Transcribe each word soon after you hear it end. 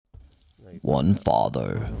One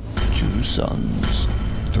father, two sons,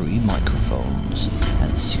 3 microphones,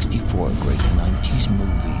 and 64 great 90s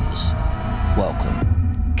movies.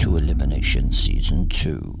 Welcome to Elimination Season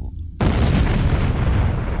 2.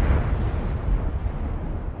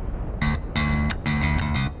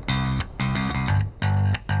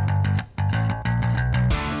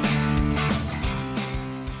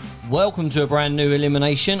 Welcome to a brand new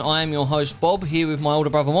Elimination. I am your host Bob, here with my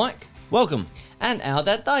older brother Mike. Welcome. And our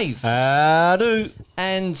dad Dave. Hello.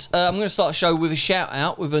 And I'm going to start a show with a shout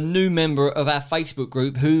out with a new member of our Facebook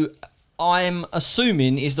group who I'm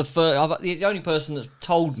assuming is the only person that's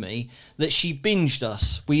told me that she binged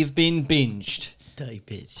us. We have been binged. Dirty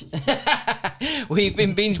bitch. We've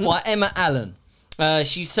been binged by Emma Allen.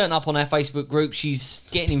 She's turned up on our Facebook group. She's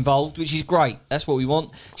getting involved, which is great. That's what we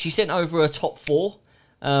want. She sent over her top 4.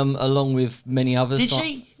 Along with many others. Did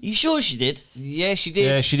she? You sure she did? Yeah, she did.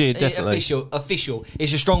 Yeah, she did, definitely. Official.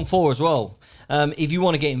 It's a strong 4 as well. If you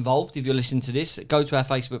want to get involved, if you're listening to this, go to our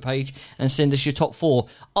Facebook page and send us your top 4.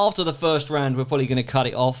 After the first round, we're probably going to cut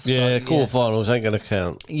it off. Yeah, quarterfinals ain't going to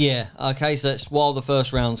count. Yeah, okay, so that's while the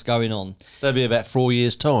first round's going on. That'll be about 4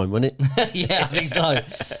 years' time, won't it? Yeah, I think so.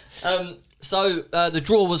 So the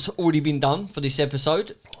draw was already been done for this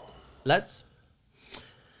episode. Lads?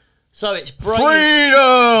 So it's Brave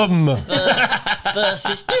Freedom!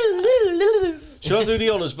 versus... Shall I do the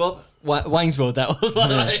honours, Bob? Wayne's World, that was,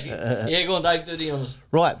 wasn't it? Yeah, go on, Dave, do the honours.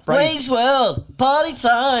 Right, Braves World, party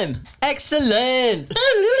time, excellent.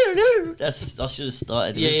 I should have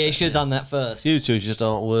started. Yeah, you should have done that first. You two just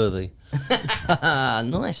aren't worthy.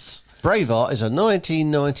 Nice. Braveheart is a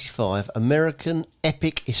 1995 American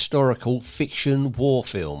epic historical fiction war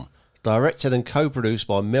film. Directed and co-produced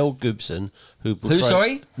by Mel Gibson, who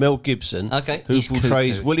sorry? Mel Gibson, okay. who He's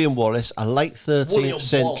portrays cuckoo. William Wallace, a late 13th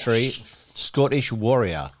century Scottish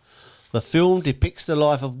warrior. The film depicts the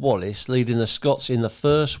life of Wallace leading the Scots in the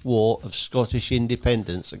First War of Scottish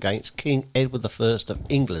Independence against King Edward I of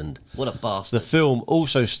England. What a bastard. The film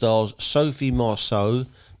also stars Sophie Marceau,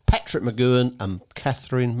 Patrick McGoohan and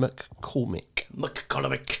Catherine McCormick.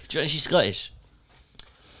 McCormick. Do you know she's Scottish?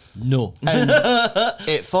 No. And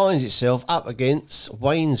it finds itself up against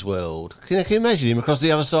Wayne's World. Can you imagine him across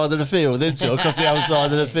the other side of the field? Them two across the other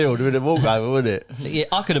side of the field with a walkover, wouldn't it? Yeah,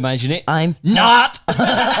 I could imagine it. I'm not.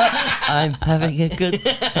 I'm having a good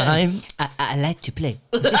time. I like to play.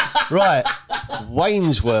 Right.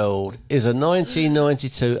 Wayne's World is a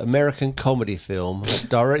 1992 American comedy film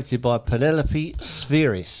directed by Penelope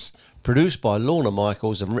Spheris, produced by Lorna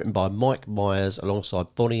Michaels and written by Mike Myers alongside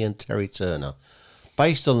Bonnie and Terry Turner.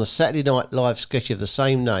 Based on the Saturday Night Live sketch of the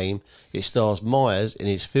same name, it stars Myers in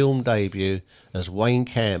his film debut as Wayne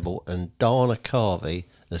Campbell and Dana Carvey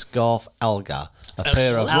as Garth Algar, a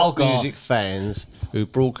pair of rock music fans who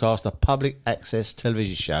broadcast a public access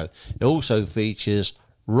television show. It also features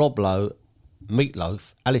Rob Lowe,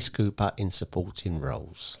 Meatloaf, Alice Cooper in supporting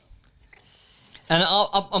roles. And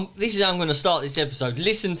this is how I'm going to start this episode.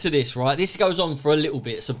 Listen to this, right? This goes on for a little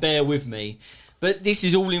bit, so bear with me. But this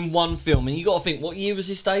is all in one film, and you got to think, what year was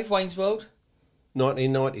this, Dave? Wayne's World?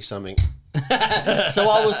 1990 something. So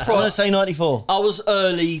I was I'm going to say 94. I was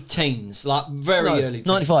early teens, like very early teens.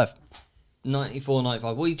 95. 94,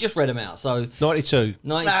 95. Well, you just read them out, so 92.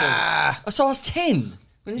 92. So I was 10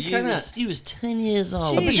 when this came out. You was 10 years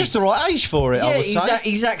old. Jeez. But just the right age for it, I would say.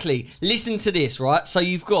 Exactly. Listen to this, right? So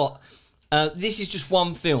you've got, this is just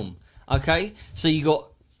one film, okay? So you got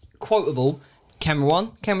quotable, camera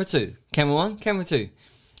 1, camera 2. Camera 1, camera 2.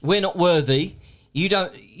 We're not worthy. You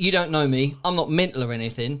don't know me. I'm not mental or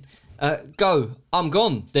anything. Go. I'm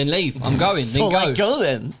gone. Then leave. I'm going. So then go. like, go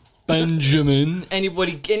then. Benjamin. Any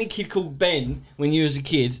kid called Ben when you was a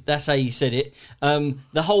kid, that's how you said it.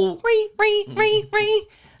 The whole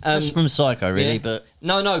That's from Psycho, really, yeah. but...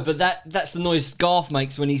 No, but that's the noise Garth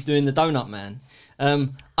makes when he's doing the Donut Man.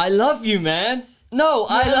 I love you, man. No,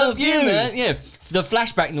 I love you, man. Yeah, the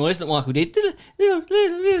flashback noise that Michael did.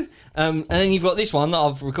 And then you've got this one that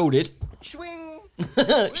I've recorded. Showing.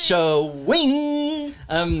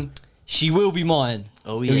 She will be mine.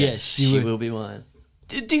 Oh yes, she will be mine.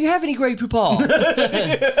 Do you have any Grey Poupon?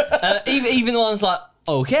 Even the ones like,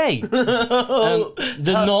 okay.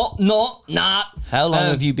 Not. How long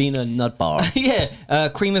have you been a nut bar? Yeah,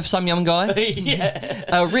 cream of some young guy.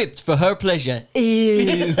 Yeah. Ripped for her pleasure.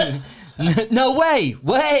 Ew. No way.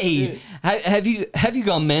 Have you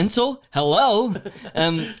gone mental? Hello.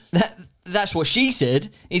 That's what she said.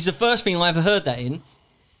 It's the first thing I ever heard that in.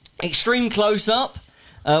 Extreme close up.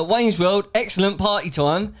 Wayne's World. Excellent party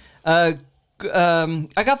time.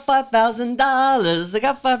 I got $5,000. I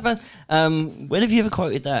got $5,000. When have you ever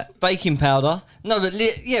quoted that? Baking powder. No, but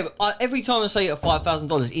every time I say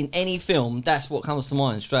 $5,000 in any film, that's what comes to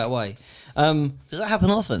mind straight away. Does that happen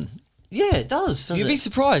often? Yeah, it does. You'd be it?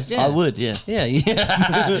 surprised. Yeah, I would, yeah.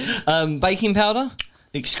 Yeah. Baking powder.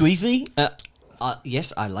 Excuse me?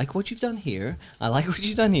 Yes, I like what you've done here. I like what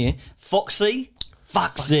you've done here. Foxy.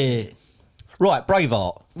 Right,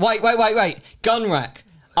 Braveheart. Wait. Gun rack.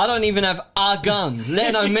 I don't even have a gun,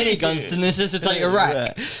 let alone many guns to necessitate a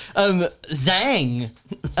rack. Zang.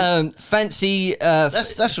 Fancy.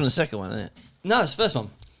 That's from the second one, isn't it? No, it's the first one.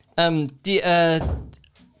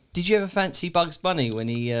 Did you ever fancy Bugs Bunny when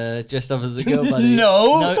he dressed up as a girl bunny?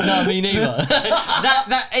 No. No, me neither.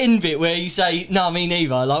 that end bit where you say, no, me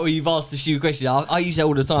neither, like where you've asked the stupid question. I use that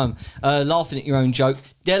all the time, laughing at your own joke.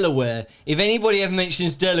 Delaware. If anybody ever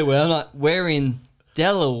mentions Delaware, I'm like, we're in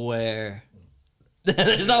Delaware.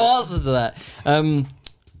 There's no answer to that.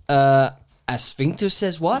 A sphincter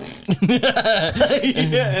says what? And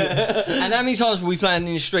how many times will we plan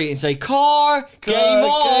in the street and say, car, game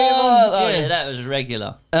on? Oh, yeah, that was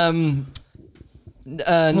regular. No,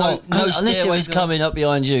 Unless it stairways was coming up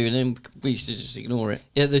behind you, and then we used to just ignore it.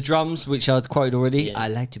 Yeah, the drums, which I'd quoted already, Yeah. I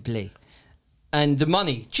like to play. And the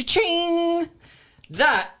money, cha-ching!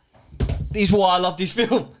 That is why I love this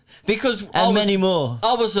film. Because Many more.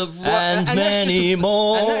 I was a... And many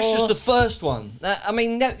more. And that's just the first one.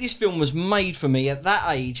 This film was made for me at that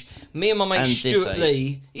age. Me and my mate And this Stuart age.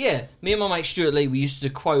 Lee... Yeah, me and my mate Stuart Lee, we used to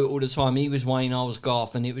quote all the time. He was Wayne, I was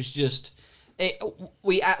Garth, and it was just...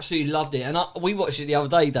 we absolutely loved it. And we watched it the other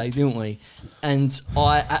day, Dave, didn't we? And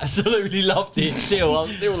I absolutely loved it still. I'm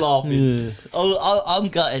still laughing. Yeah. I'm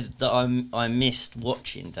gutted that I missed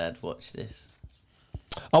watching Dad watch this.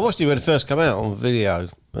 I watched it when it first came out on video,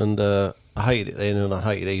 and I hated it then, and I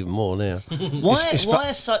hate it even more now. Why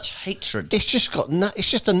such hatred? It's just got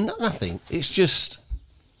it's just nothing. It's just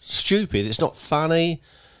stupid. It's not funny.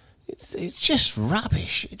 It's just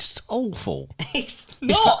rubbish. It's awful. It's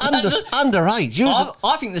It's not. for underage.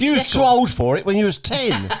 I think the you was second too old for it when you was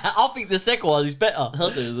 10. I think the second one is better.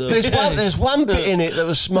 There's one bit in it that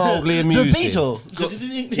was mildly amusing.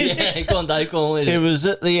 Yeah, go on, Dave. Go on with It it. was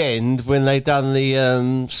at the end when they done the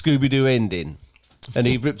Scooby-Doo ending, and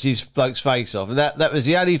he ripped his bloke's face off, and that was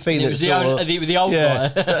the only thing And it that was the sort old- of, the old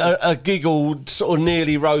guy. a giggle sort of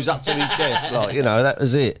nearly rose up to my chest, like, you know, that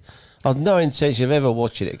was it. I've no intention of ever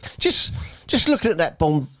watching it. Just looking at that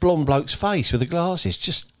blonde bloke's face with the glasses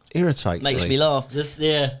just irritates Makes me. me laugh.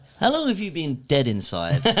 Yeah. How long have you been dead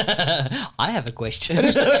inside? I have a question.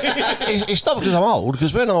 It's not because I'm old,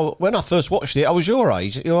 because when I first watched it, I was your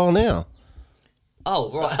age. You are now.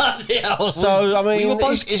 Oh, right. Yeah, So I mean, we were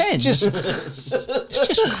both it's 10. it's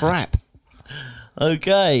just crap.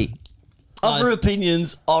 Okay. Other Nice.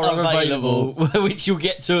 opinions are available. which you'll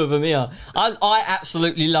get two of them here. I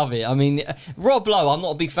absolutely love it. I mean, Rob Lowe, I'm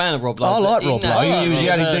not a big fan of Rob Lowe. I like but Rob in that- Lowe. He was the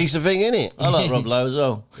only Uh, decent thing in it. I like Rob Lowe as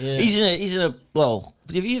well. Yeah. He's in a well.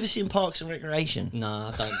 Have you ever seen Parks and Recreation? No,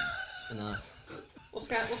 I don't. No. What's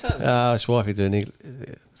that? His wife is doing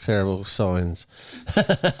terrible signs.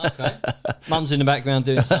 Okay. Mum's in the background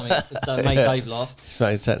doing something to make Dave laugh. It's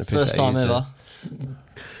making taking the piss First out time of you, ever.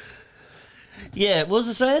 Yeah, what was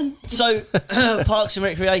I saying? So, Parks and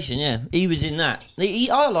Recreation, yeah. He was in that.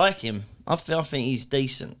 I like him. I think he's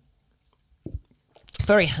decent.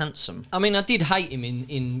 Very handsome. I mean, I did hate him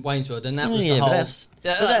in Wayne's World, and that was Yeah, the but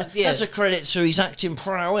whole. that's a credit to his acting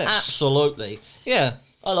prowess. Absolutely. Yeah.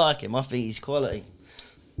 I like him. I think he's quality.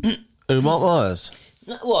 Who, Mark Myers?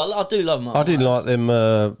 No, well, I do love Mark I didn't Myers. like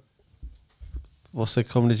them. What's the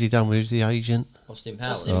comedies he done with? Who's the agent? Austin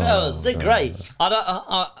Powers. Austin Powers, they're great.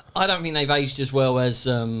 I don't think they've aged as well as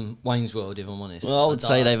Wayne's World, if I'm honest. Well, I would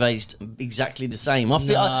say they've aged exactly the same. I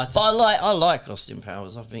think, Nah, but I like Austin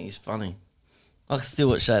Powers. I think he's funny. I can still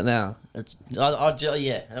watch that now.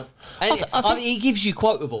 Yeah. And I think- he gives you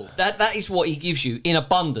quotable. That is what he gives you in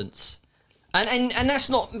abundance. And that's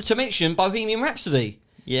not to mention Bohemian Rhapsody.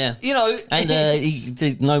 Yeah. You know, And he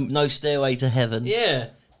did no Stairway to Heaven. yeah,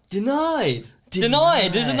 denied.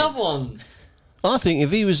 There's another one. I think if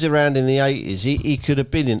he was around in the 80s, he could have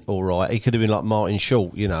been all right. He could have been like Martin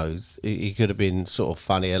Short, you know. He could have been sort of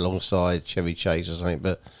funny alongside Chevy Chase or something,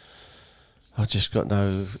 but I just got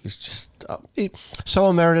no... It's just... So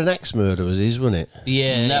I Married an Axe Murder was his, wasn't it?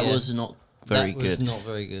 Yeah, And that was not very that was good. not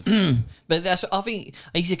very good. But I think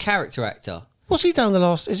he's a character actor. What's he done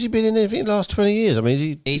has he been in anything the last 20 years? I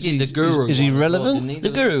mean, He did the Guru. Is he one as well, relevant? didn't he? The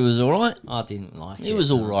Guru was all right. I didn't like it. He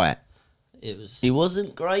was all right. It was. It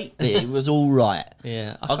wasn't great, but it was all right.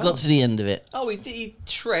 Yeah. I got to the end of it. Oh, he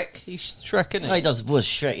Shrek. He's Shrek, isn't Oh, he? he does voice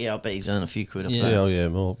Shrek. Yeah, I bet he's earned a few quid off Yeah. that. Yeah, oh yeah,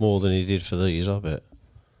 more than he did for these, I bet.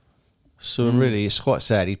 So really, it's quite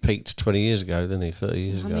sad. He peaked 20 years ago, didn't he? 30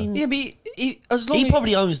 years ago. mean, Yeah, but as long He as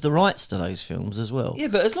probably owns the rights to those films as well. Yeah,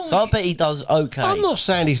 but as long so as I bet he does okay. I'm not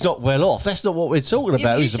saying he's not well off. That's not what we're talking Yeah,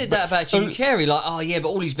 about. but you He's a- said that about Jim Carrey, like, oh yeah, but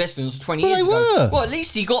all his best films were 20 Well, years they ago. were. Well, at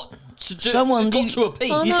least he got to a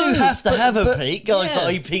peak. I You know, do have to but- have a but- peak. Guys, yeah.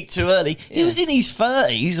 like he peaked too early. He Yeah. was in his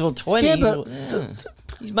 30s or 20s. Yeah, but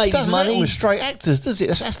He's made his doesn't happen money. with straight actors, does it?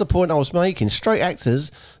 That's the point I was making. Straight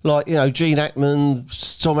actors, like, Gene Hackman,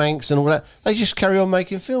 Tom Hanks and all that, they just carry on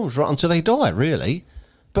making films right until they die, really.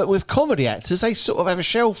 But with comedy actors, they sort of have a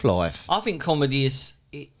shelf life. I think comedy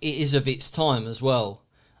it is of its time as well.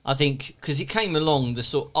 I think because it came along the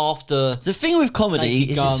sort after. The thing with comedy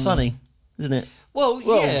Naked is Gun. it's funny, isn't it? Well,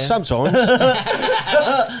 Well, yeah. sometimes.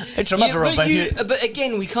 It's a Yeah, but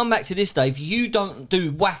again, we come back to this, Dave. You don't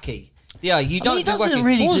do wacky. Yeah, you don't. he do doesn't wacky.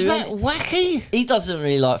 really Was do that it. wacky? He doesn't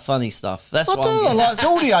really like funny stuff. That's I what do. I'm I getting. liked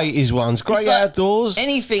all the 80s ones. Great It's like Outdoors,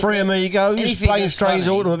 anything Three that- Amigos, anything Planes, that's Trains,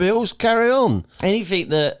 funny. Automobiles, carry on. Anything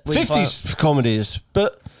that would 50s comedies.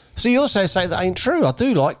 But, so you're saying that ain't true. I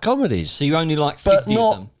do like comedies. So you only like But 50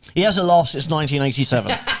 not- of them. He hasn't laughed since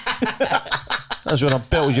 1987. That's when I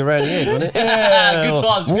belted you around the head, wasn't it? Good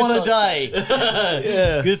times. Good What a times.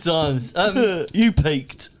 day. Good times. You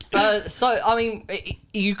peaked. So I mean,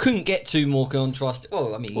 you couldn't get two more contrasted.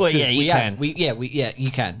 Well, I mean, Well, could. yeah, you We can. have-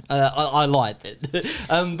 you can. I lied. But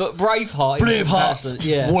Braveheart. in comparison- Braveheart.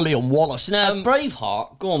 Yeah. William Wallace. Now,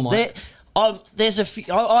 Braveheart. Go on, Mike. there's a few,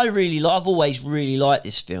 I've always really liked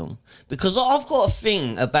this film because I've got a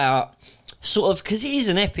thing about sort of, because it is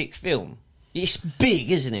an epic film. It's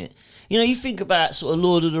big, isn't it? You think about sort of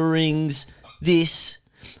Lord of the Rings, this.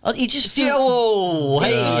 You just feel. Oh,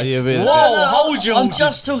 hey. you're being- Whoa, No, hold your I'm horses.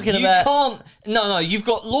 just talking you about- can't. No, you've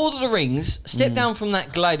got Lord of the Rings. Step down from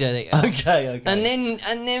that gladiator. Okay. And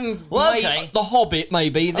then Well, maybe okay. The Hobbit,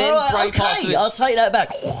 maybe. Then All right, Braveheart. okay, I'll take that back.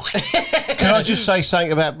 Can I just say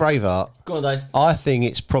something about Braveheart? Go on, Dave. I think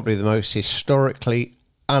it's probably the most historically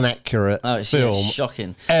inaccurate Oh, it's film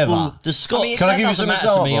shocking. ever. Well, the Scots. I mean, Can I that give you doesn't some matter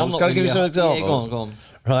to me. I'm examples? not Can I give you really some a- examples? Yeah, go on.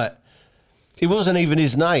 Right. It wasn't even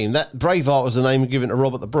his name. That Braveheart was the name given to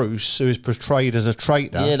Robert the Bruce, who is portrayed as a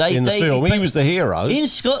traitor in the film. He but was the hero. In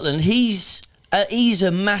Scotland, he's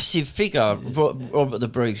a massive figure, Robert the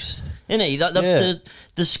Bruce, isn't he? Like Yeah.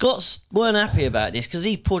 the Scots weren't happy about this because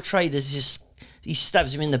he portrayed as this. He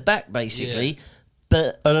stabs him in the back, basically. Yeah.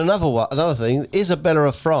 But And another thing, Isabella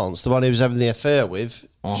of France, the one he was having the affair with,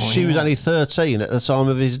 she was only 13 at the time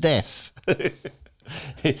of his death.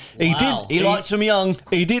 he Wow. did. him young.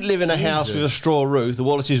 He did live in a house with a straw roof. The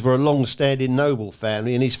Wallaces were a long-standing noble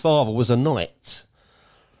family, and his father was a knight.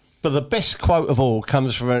 But the best quote of all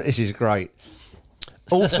comes from this is great.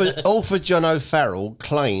 Author John O'Farrell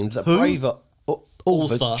claimed that Braveheart.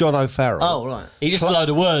 Author Author. John O'Farrell. Oh right. He just a load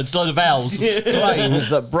of words, load of vowels. claims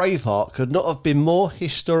that Braveheart could not have been more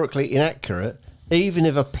historically inaccurate, even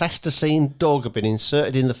if a plasticine dog had been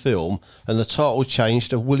inserted in the film and the title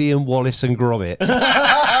changed to William Wallace and Gromit.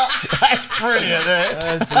 That's brilliant, isn't it?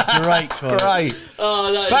 That's a great one. Great.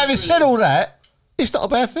 Oh, no, But having said all that, it's not a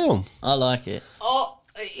bad film. I like it.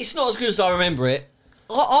 It's not as good as I remember it.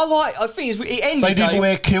 I think it ended. They didn't Dave.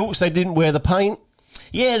 wear kilts, they didn't wear the paint.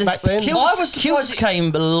 Yeah, the Back then? I kilts, was surprised kilts it-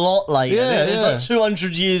 came a lot later. Yeah, It's yeah. like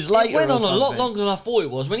 200 years later. It went or on a lot something. longer than I thought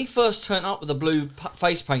it was. When he first turned up with the blue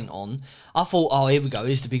face paint on, I thought, "Oh, here we go.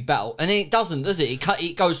 Here's the big battle." And then it doesn't, does it?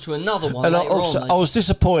 It goes to another one And I later on. I was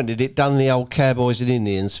disappointed it done the old Cowboys and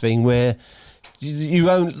Indians thing where you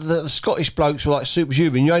own the Scottish blokes were like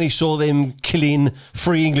superhuman. You only saw them killing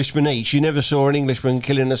 3 Englishmen each. You never saw an Englishman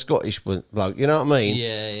killing a Scottish bloke. You know what I mean?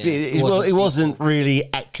 Yeah, yeah. It wasn't really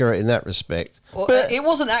accurate in that respect. Well, but it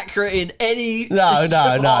wasn't accurate in any No, it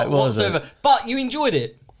wasn't. whatsoever. But you enjoyed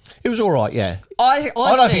it. it was all right. Yeah, I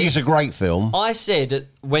I don't said, think it's a great film. I said that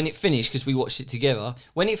when it finished, because we watched it together,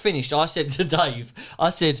 when it finished, I said to Dave, I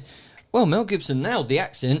said, well, Mel Gibson nailed the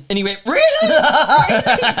accent. And he went, really? Really?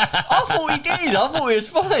 I thought he did. I thought he was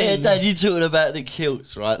fine. Yeah, Dad, you're talking about the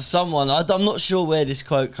kilts, right? I'm not sure where this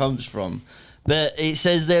quote comes from, but it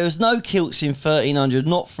says there was no kilts in 1300,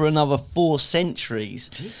 not for another 4 centuries.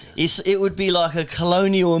 It would be like a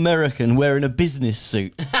colonial American wearing a business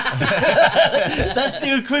suit. That's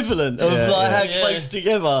the equivalent of how Yeah. close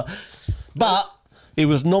together. But it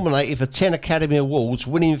was nominated for 10 Academy Awards,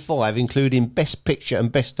 winning 5, including Best Picture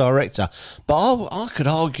and Best Director. But I could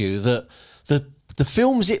argue that the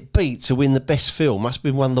films it beat to win the Best Film must have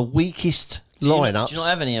been one of the weakest lineups do you not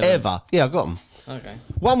have any of them? ever. Yeah, I got them. Okay.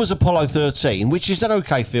 One was Apollo 13, which is an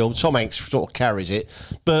okay film. Tom Hanks sort of carries it,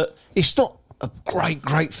 but it's not a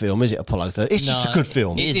great film, is it? Apollo 13. It's just a good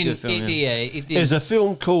film. It is a good film, It did. There's a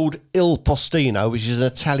film called Il Postino, which is an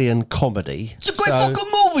Italian comedy. It's a great fucking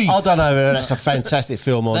movie. I don't know whether that's a fantastic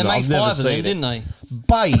film or They not. made I've never 5 of them, seen it. didn't they?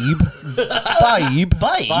 Babe,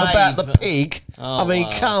 about the pig. Oh, I mean,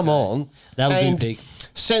 wow, come on. That'll do, And pig.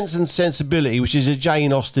 Sense and Sensibility, which is a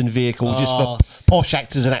Jane Austen vehicle just Oh. for posh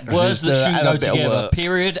actors and actresses Words that to shouldn't have go a bit of together. work.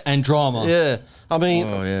 Period and drama. Yeah, I mean,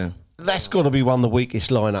 Oh yeah. that's got to be one of the weakest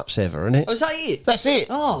lineups ever, isn't it? Oh, is that it? That's it.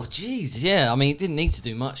 Oh, jeez. Yeah, I mean, it didn't need to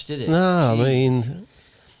do much, did it? No, I Jeez. mean,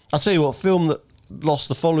 I'll tell you what, film that lost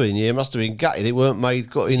the following year must have been gutted. It weren't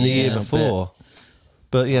got in the Yeah, year I before.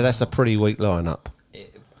 But yeah, that's a pretty weak lineup.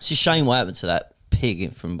 It's a shame what happened to that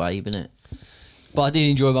pig from Babe, innit? But I did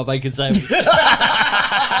enjoy my bacon sandwich.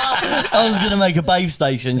 I was going to make a Babe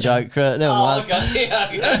Station joke. Never mind. okay. Yeah,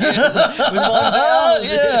 I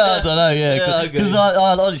don't know, Yeah, okay. Because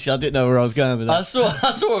I honestly, I didn't know where I was going with I that. saw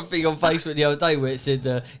a thing on Facebook the other day where it said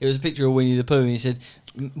it was a picture of Winnie the Pooh, and he said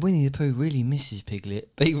Winnie the Pooh really misses Piglet,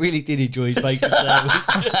 but he really did enjoy his bacon sandwich.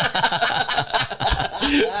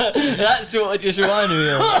 That sort of just reminded me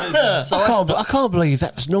of it. So I can't believe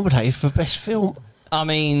that was nominated for Best Film I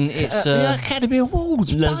mean, it's the Academy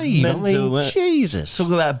Awards, That's babe. I mental, mean, mate. Jesus.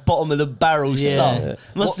 Talking about bottom of the barrel Yeah. stuff.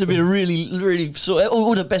 Must have been really sort of,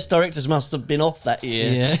 all the best directors must have been off that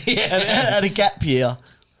year. Yeah. And had a gap year.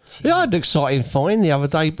 Yeah, I had an exciting find the other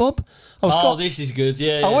day, Bob. Oh, this is good.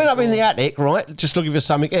 Yeah. I went up in the attic, right, just looking for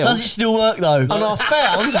something else. Does it still work though? And I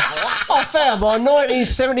found my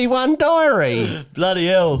 1971 diary, Bloody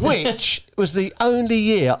hell. which was the only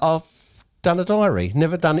year I've done a diary.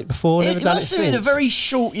 Never done it before, never It done it must have been a since. very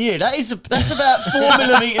short year. That's about 4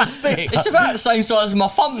 millimetres thick. It's about the same size as my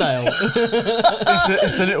thumbnail.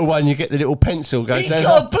 It's the little one you get the little pencil goes. He's "There's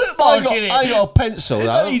got a I bookmark ain't got, in it." I ain't got a pencil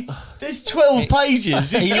though. There's 12 pages.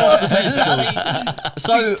 He lost the pencil.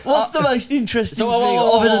 So What's the most interesting So, thing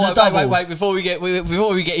other than the double? wait, before we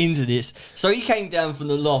get into this. So he came down from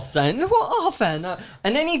the loft saying, "Look what I found,"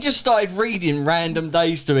 and then he just started reading random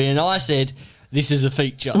days to me, and I said, "This is a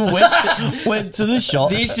feature. Went to the shop.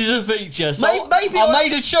 This is a feature." So Maybe I I-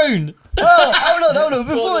 made a tune. Oh, hold on.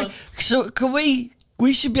 Before on. so can we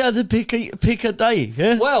should be able to pick a day.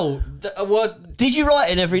 Yeah. Well, Did you write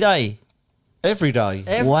it every day? Every day.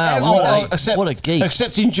 Wow, every what day. a- what a geek.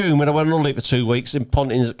 Except in June when I went on holiday for 2 weeks in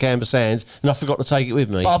Pontins at Canberra Sands, and I forgot to take it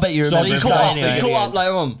with me. I bet you So remember I it just day got anyway. He caught up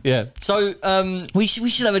later on. Yeah. So We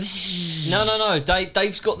should have a. no.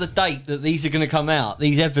 Dave's got the date that these are going to come out.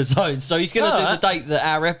 These episodes. So he's going to do Alright. the date that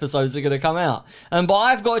our episodes are going to come out. But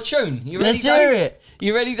I've got a tune. You ready, Let's hear Dave? it.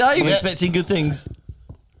 You ready, Dave? I'm expecting good things.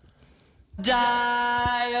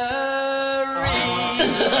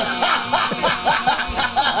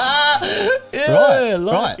 Right, I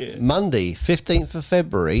like right. it. Monday, 15th of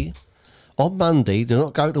February. On Monday, do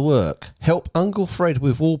not go to work. Help Uncle Fred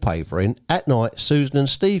with wallpapering. At night, Susan and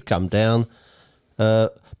Steve come down.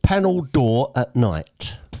 Panel door at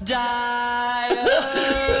night. That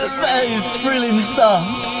is thrilling stuff.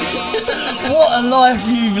 What a life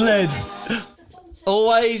you've led.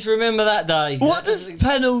 Always remember that day. What does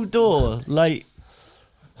panel door like?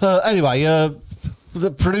 Anyway,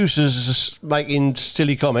 the producers are making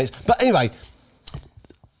silly comments. But anyway,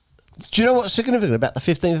 do you know what's significant about the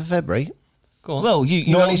 15th of February? Go on. Well,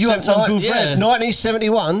 you went to Uncle yeah. Fred.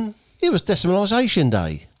 1971, it was Decimalisation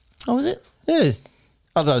Day. Oh, was it? Yeah.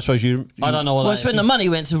 I don't suppose you... I don't know what Well, that when the money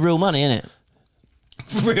went to real money, innit?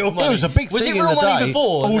 real money. It was a big Was thing it in real the money day.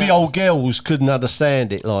 before? All the old girls couldn't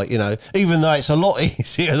understand it, like, you know, even though it's a lot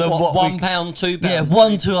easier than what £1, we... £2. Yeah,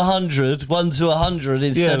 1 to 100, 1 to 100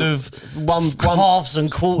 instead of one halves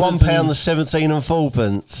and quarters. £1 and 17 and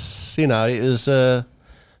 4p. You know, it was... and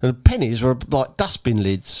the pennies were like dustbin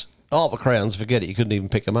lids. Half a crowns, forget it, you couldn't even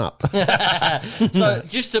pick them up. So,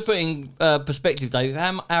 just to put in perspective, Dave,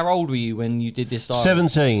 how old were you when you did this diary?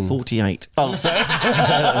 17. 48. Oh, sorry.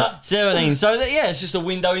 17. So, it's just a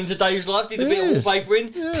window into Dave's life. Did a It bit is. of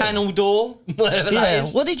wallpapering, panel door, whatever that Yeah.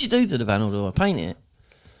 is. What did you do to the panel door? Paint it?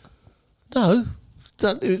 No.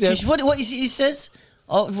 Don't- Just what is it says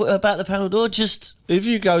about the panel door? Just If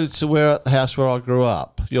you go to the house where I grew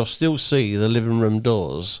up, you'll still see the living room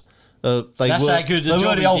doors. That's how good the they job were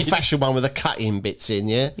he the did. old-fashioned one with the cut-in bits in,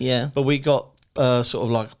 yeah? Yeah. But we got sort of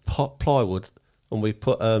like plywood, and we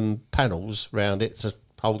put panels round it to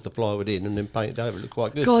hold the plywood in and then paint it over. It looked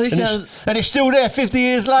quite good. God, this and, sounds- and it's still there 50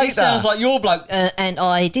 years later. This sounds like your bloke. And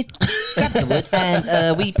I did grab the wood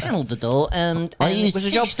and we panelled the door and I it used was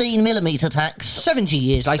a job. 16mm tacks. 70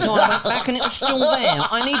 years later, I went back and it was still there.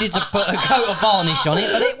 I needed to put a coat of varnish on it,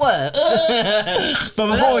 but it worked.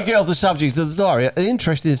 But before we get off the subject of the diary, an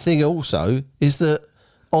interesting thing also is that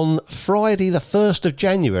on Friday, the 1st of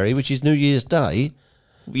January, which is New Year's Day,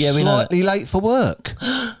 Yeah, we know. slightly late for work.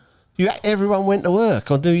 Everyone went to work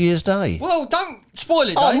on New Year's Day. Well, don't spoil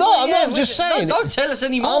it. I'm Dave. not, Well, I'm just saying. Don't tell us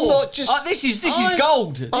anymore. I'm not just- This is I'm-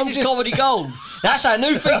 gold. This I'm is just- comedy gold. That's our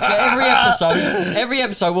new feature. Every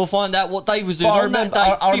episode, we'll find out what Dave was doing But I on that remember, day.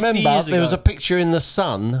 I 50 remember years there was a ago. picture in the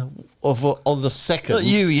Sun of on the 2nd. Not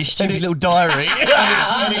you, your stupid little diary. And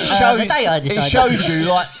it The day I decided. it shows you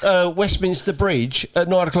like Westminster Bridge at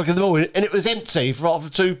 9 o'clock in the morning, and it was empty for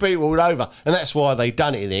 2 people all over, and that's why they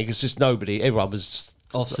done it in there, because just nobody, everyone was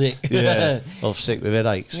off sick. off sick with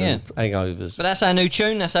headaches and hangovers. But that's our new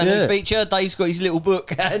tune. That's our Yeah. new feature. Dave's got his little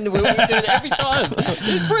book, and we'll be doing it every time.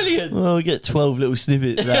 It's brilliant. Well, we get 12 little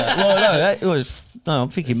snippets of that. Well, no, that was... No, I'm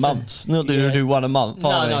thinking months. Not doing Yeah. do one a month,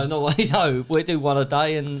 are we? No. We do one a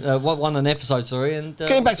day and one an episode. Sorry, and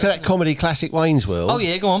Getting back to that comedy classic Wayne's World. Oh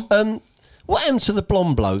yeah, go on. What happened to the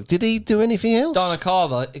blonde bloke? Did he do anything else? Donna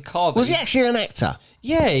Carver. Was he actually an actor?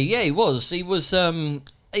 Yeah, he was. He was.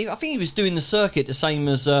 I think he was doing the circuit the same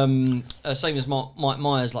as Mike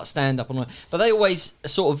Myers, like stand up and all. But they always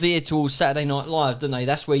sort of veer towards Saturday Night Live, don't they?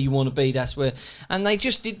 That's where you want to be. That's where, and they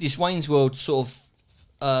just did this Wayne's World sort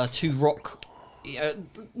of to rock.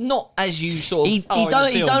 Not as you sort of. He are in the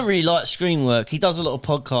don't film. really like screen work. He does a lot of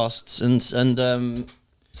podcasts and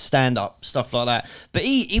stand up stuff like that. But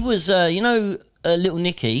he was Little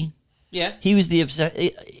Nicky. Yeah. He was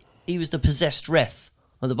he was the possessed ref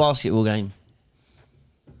of the basketball game.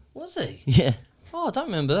 Was he? Yeah. Oh, I don't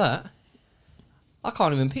remember that. I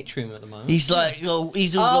can't even picture him at the moment. He's like,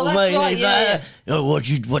 he's Oh, all that's mate. right, He's yeah, like, oh, what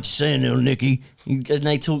you saying, Little Nicky? And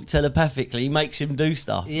they talk telepathically. He makes him do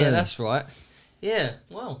stuff. yeah, doesn't he? that's right. Yeah.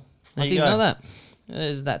 Well, There I you didn't go. know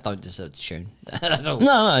that. That don't deserve the tune. That's all.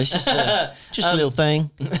 No, it's just a little thing,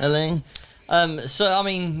 a thing. So I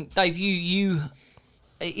mean, Dave, you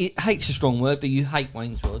hate's a strong word, but you hate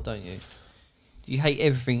Wayne's World, don't you? You hate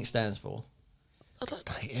everything it stands for. I don't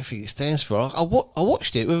hate everything it stands for. I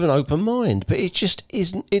watched it with an open mind, but it just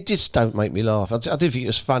isn't. It just don't make me laugh. I didn't think it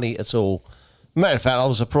was funny at all. Matter of fact, I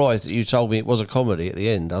was surprised that you told me it was a comedy at the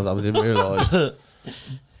end. I didn't realise.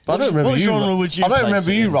 But I don't remember what you. genre would you I don't place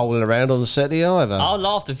remember it you in? rolling around on the set either. I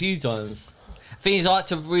laughed a few times. Thing is, I had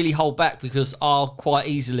to really hold back because I'll quite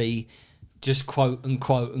easily just quote and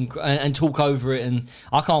talk over it, and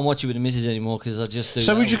I can't watch it with the missus anymore because I just do.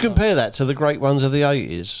 So that would you all the time. compare that to the great ones of the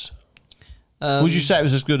 80s? Would you say it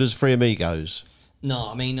was as good as Three Amigos? No,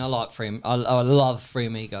 I mean I like I love Three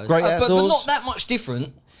Amigos, Great but Outdoors? not that much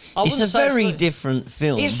different. I It's a wouldn't say very like- different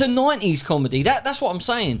film. It's a 90s comedy. That's what I'm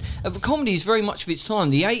saying. Comedy is very much of its time.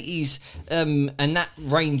 The 80s and that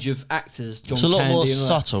range of actors, John It's a lot Candy more and all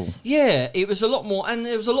that. subtle. Yeah, it was a lot more, and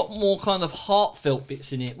there was a lot more kind of heartfelt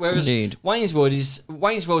bits in it. Whereas Indeed. Wayne's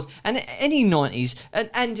World, and any 90s,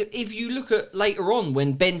 and if you look at later on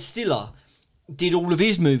when Ben Stiller did all of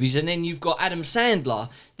his movies, and then you've got Adam Sandler,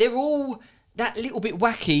 they're all that little bit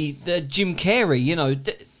wacky. The Jim Carrey,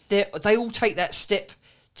 they all take that step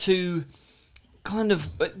to kind of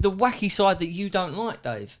the wacky side that you don't like,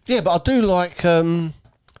 Dave. Yeah, but I do like the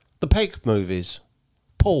Peg movies,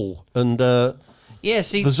 Paul and Yeah,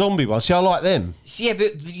 see, the zombie ones. See, I like them. yeah,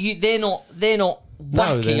 but they're not wacky.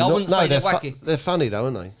 No, they're I not. wouldn't say they're they're wacky. they're funny though,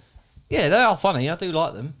 aren't they? Yeah, they are funny. I do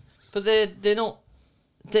like them, but they're not.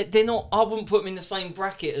 They're not. I wouldn't put them in the same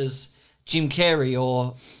bracket as Jim Carrey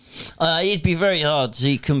or. It'd be very hard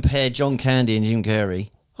to compare John Candy and Jim Carrey.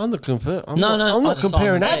 I'm not comparing. I'm No, not, no, I'm not I-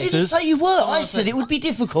 comparing I I didn't actors. say you were. I said it would be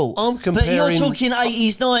difficult. I'm But you're comparing- talking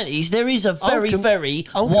 80s, 90s. There is a very, very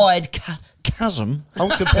I'm com- wide chasm. I'm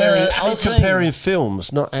comparing. I'm between- comparing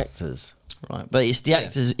films, not actors. Right, but it's the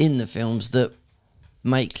actors in the films that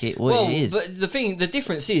make it what Well, it is. but the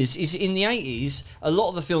difference is in the 80s, a lot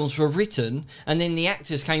of the films were written and then the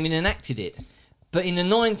actors came in and acted it. But in the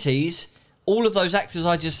 90s, all of those actors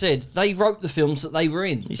I just said, they wrote the films that they were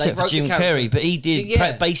in. They Except for wrote the Jim character. Carrey, but he did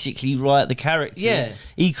Yeah. basically write the characters. Yeah.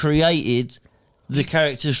 He created the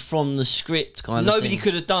characters from the script, kind of Nobody thing.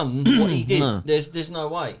 could have done what he did. No. There's no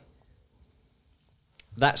way.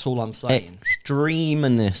 That's all I'm saying.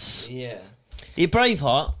 Extremeness. Yeah. In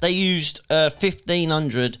Braveheart, they used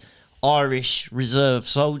 1,500 Irish reserve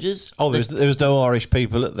soldiers. Oh, there was no Irish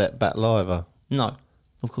people at that battle either. No.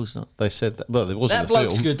 Of course not. They said that. Well, it wasn't That the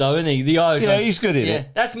bloke's film. good though, isn't he? The Irish. Yeah, one. he's good in Yeah, it.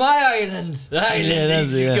 that's my island. The island. Yeah, that's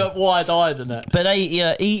He's it, yeah. got wide-eyed and that. But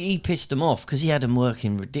he pissed them off because he had them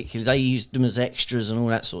working ridiculous. They used them as extras and all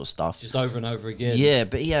that sort of stuff. Just over and over again. Yeah,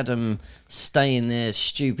 but he had them staying there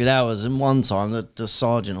stupid hours. And one time, the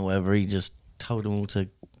sergeant or whatever, he just told them all to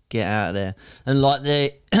get out of there. And like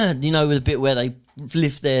the the bit where they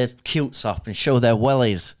lift their kilts up and show their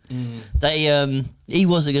wellies. They he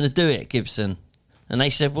wasn't going to do it, Gibson, and they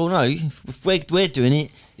said, "Well, no, if we're doing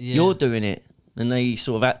it, Yeah. you're doing it." And they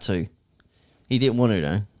sort of had to. He didn't want to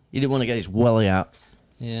though. He didn't want to get his welly out.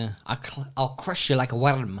 Yeah. I'll crush you like a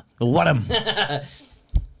worm. What him?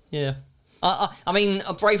 Yeah. I mean,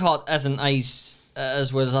 Braveheart hasn't aged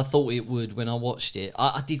as well as I thought it would when I watched it.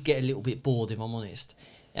 I did get a little bit bored, if I'm honest.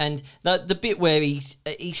 And the bit where he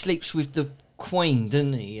sleeps with the Queen,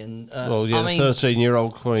 doesn't he? And Well, yeah, I mean,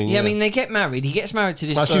 13-year-old queen. yeah, I mean, they get married. He gets married to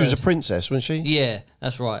this. Well, she was a bird. princess, wasn't she? Yeah,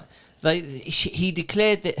 that's right. He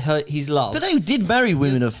declared that his love. But they did marry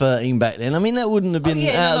women of 13 back then. I mean, that wouldn't have been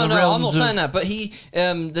out of the realms I'm not of... saying that. But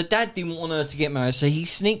the dad didn't want her to get married, so he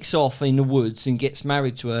sneaks off in the woods and gets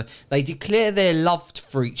married to her. They declare their love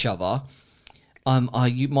for each other.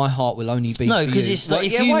 My heart will only be No, for 'cause you. it's like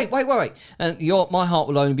if yeah, you- wait. And my heart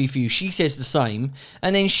will only be for you. She says the same,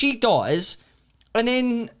 and then she dies, and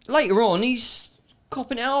then later on he's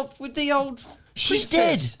copping it out with the old. She's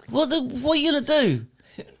princess. dead. What are you going to do?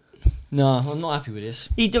 No, I'm not happy with this.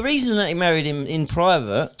 The reason that he married him in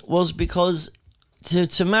private was because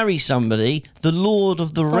to marry somebody, the Lord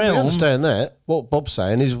of the I realm... understand that. What Bob's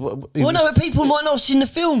saying is, he Well, was no, but people might not have seen the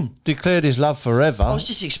film. declared his love forever. I was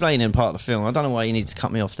just explaining part of the film. I don't know why you need to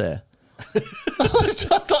cut me off there.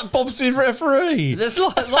 like Bob's the referee. There's a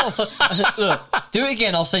lot look, do it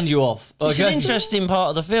again. I'll send you off. It's an interesting part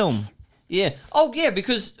of the film. Yeah. Oh, yeah.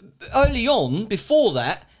 Because early on, before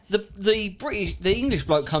that, the English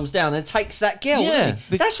bloke comes down and takes that girl. Yeah. doesn't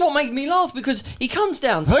he? That's what made me laugh because he comes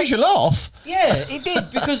down. Where's your laugh? Yeah, it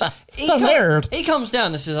did because So weird. he comes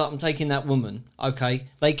down and says, "I'm taking that woman." Okay,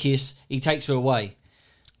 they kiss. He takes her away,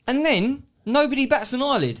 and then nobody bats an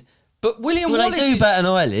eyelid. But William Well, Wallace they do is, bat an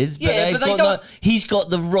eyelid, but, Yeah, they've but they got don't- he's got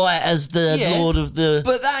the right as the Yeah, Lord of the...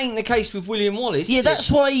 But that ain't the case with William Wallace. Yeah, is it? that's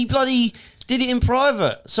why he bloody did it in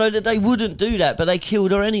private, so that they wouldn't do that, but they killed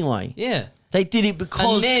her anyway. Yeah. They did it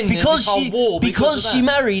because And then there's because this whole she war because because of she that.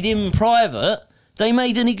 married him in private. They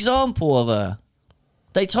made an example of her.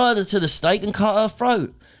 They tied her to the stake and cut her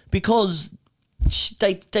throat because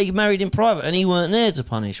they married in private, and he weren't there to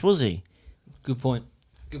punish, was he? Good point.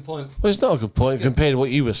 Good point. Well, it's not a good point compared to what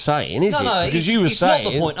you were saying, is it? No, Because it's, you were it's saying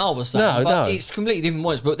not the point I was saying. No, but no. it's completely different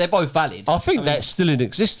points, but they're both valid. I think mean, that's still in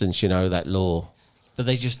existence. You know that law. but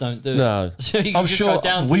they just don't do No, it. So you I'm just sure. Go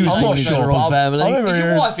down to we the was I'm not born into sure. the wrong but I family. remember Is your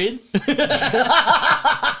hearing wife in?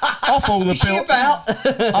 off all the Is she Bill. about?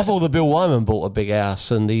 I thought the Bill Wyman bought a big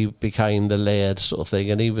house and he became the laird sort of thing,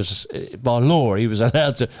 and he was by law he was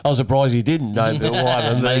allowed to. I was surprised he didn't know Bill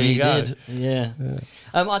Wyman. There Maybe you he go. did. Yeah.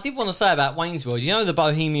 I did want to say about Wayne's World. You know the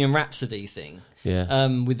Bohemian Rhapsody thing. Yeah.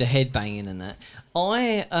 With the head banging and that.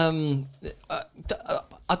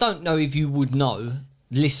 I don't know if you would know,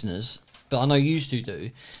 listeners, but I know you two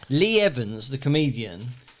do. Lee Evans, the comedian,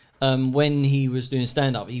 when he was doing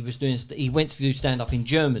stand up, he went to do stand up in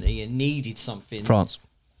Germany and needed something France.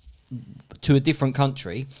 to a different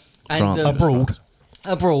country. And, France.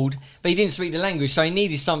 Abroad. but he didn't speak the language, so he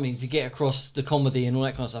needed something to get across the comedy and all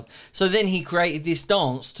that kind of stuff. So then he created this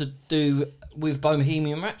dance to do with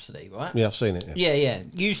Bohemian Rhapsody, right? Yeah, I've seen it. Yeah.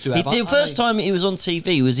 Used to have. The first time he was on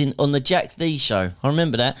TV was on the Jack D show. I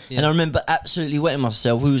remember that, Yeah. and I remember absolutely wetting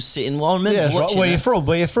myself. We was sitting. Well, I remember Yeah, that's right. watching Where that. you from?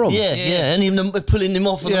 Where you from? Yeah, Yeah. and even pulling him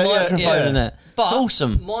off of Yeah, the yeah, microphone yeah. and that. But It's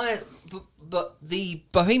awesome. But the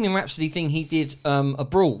Bohemian Rhapsody thing he did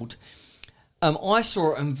abroad, I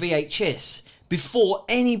saw it on VHS before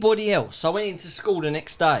anybody else. I went into school the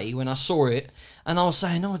next day when I saw it, and I was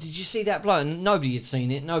saying, "Oh, did you see that bloke?" And nobody had seen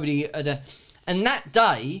it. Nobody had. And that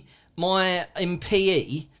day, in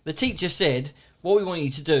PE, the teacher said, "What we want you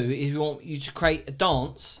to do is we want you to create a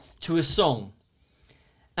dance to a song."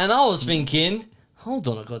 And I was thinking, hold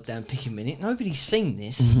on a goddamn picking minute. Nobody's seen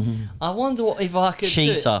this. I wonder if I could do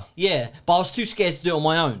it. Cheater. Yeah, but I was too scared to do it on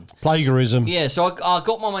my own. Plagiarism. Yeah, so I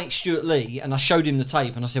got my mate Stuart Lee and I showed him the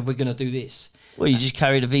tape and I said, we're going to do this. Well, you just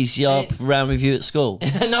carried a VCR around with you at school.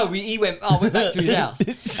 No, he went. I went back to his house.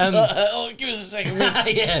 Oh, give us a second.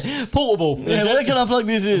 Yeah, portable. Yeah, where can I plug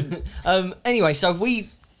this in? Anyway, so we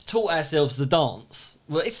taught ourselves the dance.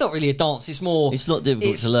 Well, it's not really a dance. It's more. It's not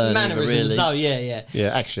difficult to learn, Mannerisms. really. No, yeah. Yeah,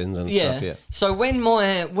 actions and Yeah. stuff. Yeah. So when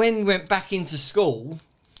we went back into school,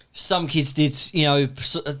 some kids did, you know,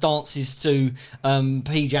 dances to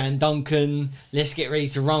PJ and Duncan, Let's Get Ready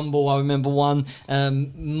to Rumble. I remember one.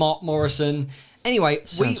 Mark Morrison. Anyway,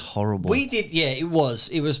 Sounds horrible. We did, yeah, it was,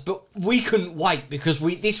 but we couldn't wait because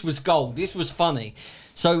this was gold. This was funny.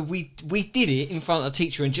 So we did it in front of the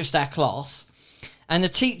teacher in just our class, and the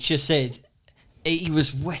teacher said he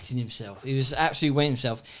was wetting himself. He was absolutely wetting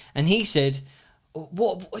himself, and he said,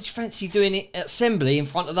 "What do you fancy doing it at assembly in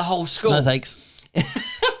front of the whole school?" No thanks.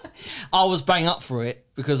 I was bang up for it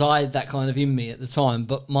because I had that kind of in me at the time,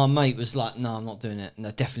 but my mate was like, "No, I'm not doing it.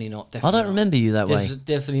 No, definitely not. I Definitely don't remember you that way.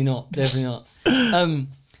 Definitely not. Definitely not."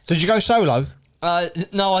 Did you go solo?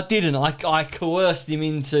 No, I didn't. I coerced him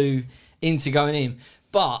into going in,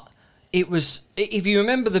 but it was. If you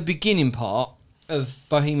remember the beginning part of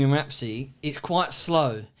Bohemian Rhapsody, it's quite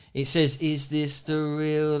slow. It says, "Is this the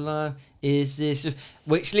real life? Is this?"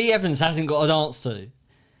 Which Lee Evans hasn't got a dance to,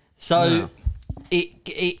 so. No.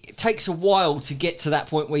 It takes a while to get to that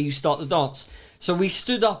point where you start the dance. So we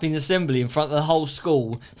stood up in assembly in front of the whole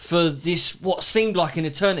school for this, what seemed like an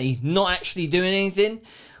eternity, not actually doing anything.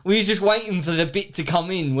 We was just waiting for the bit to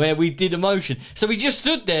come in where we did emotion. So we just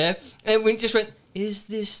stood there and we just went, "Is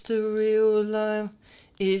this the real life?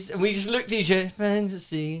 And we just looked at each other,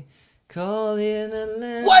 fantasy, calling a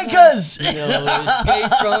land. Wakers! No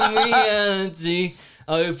escape from reality.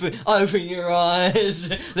 Open your eyes.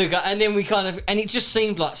 Look, and then we kind of, and it just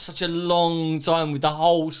seemed like such a long time with the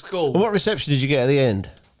whole school. What reception did you get at the end?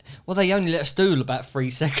 Well, they only let us do about 3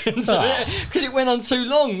 seconds Oh. because it went on too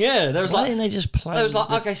long. Yeah, there was Why like, didn't they just play? they was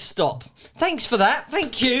like, okay, stop. Thanks for that.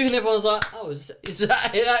 Thank you. And everyone was like, oh, is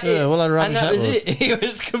that it? Yeah, well, how and rubbish that was that it. It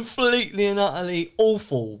was completely and utterly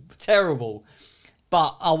awful, terrible.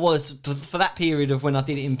 But I was, for that period of when I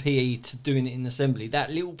did it in PE to doing it in assembly,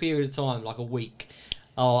 that little period of time, like a week,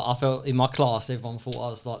 I felt in my class, everyone thought I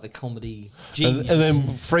was like the comedy genius. And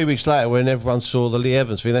then 3 weeks later, when everyone saw the Lee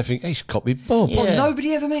Evans thing, they think, he's copied Bob. Yeah. Well,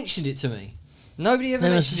 nobody ever mentioned it to me. Nobody ever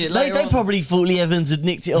mentioned it. They later on. probably thought Lee Evans had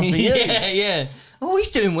nicked it off of you. Yeah, yeah. Oh,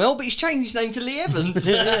 he's doing well, but he's changed his name to Lee Evans.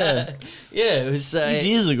 Yeah. Yeah, it was. His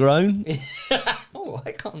ears are grown. Oh,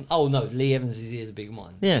 I can't. Oh no, Lee Evans' ears are bigger than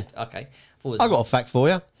mine. Yeah. Okay. Thought it was- I got a fact for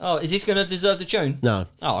you. Oh, is this going to deserve the tune? No.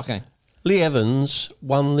 Oh, okay. Lee Evans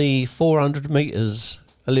won the 400 metres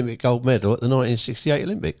Olympic gold medal at the 1968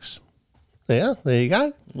 Olympics. There you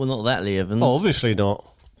go. Well, not that Lee Evans. Oh, obviously not.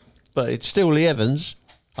 But it's still Lee Evans,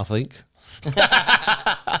 I think.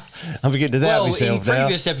 I'm beginning to doubt Well, in myself now.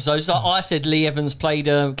 previous episodes, I said Lee Evans played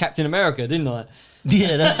Captain America, didn't I?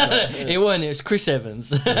 Yeah, that's right. It weren't. It was Chris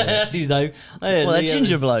Evans. That's his name. Yeah, Well, that Lee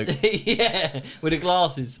ginger Evans. bloke. Yeah, with the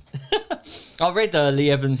glasses. I read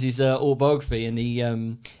Lee Evans' autobiography, and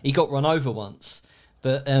he got run over once,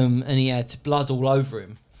 but and he had blood all over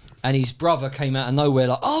him. And his brother came out of nowhere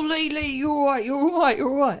like, "Oh, Lee, you're all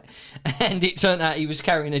right. And it turned out he was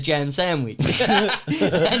carrying a jam sandwich. And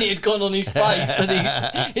it had gone on his face.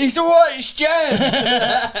 And he's all right, it's jam.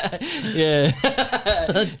 Yeah.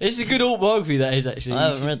 It's a good autobiography, that is, actually. I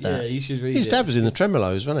haven't read that. Yeah, you should read His it. dad was in the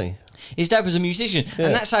Tremolos, wasn't he? His dad was a musician. Yeah.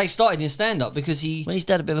 And that's how he started in stand-up, because he... Well, he's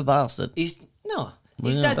dead a bit of a bastard. His I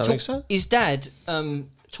don't think so. His dad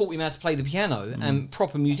taught him how to play the piano and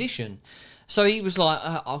proper musician. So he was like,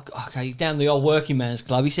 okay, down the old working man's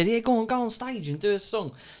club. He said, yeah, go on stage and do a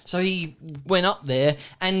song. So he went up there,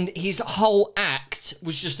 and his whole act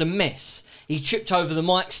was just a mess. He tripped over the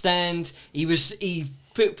mic stand. He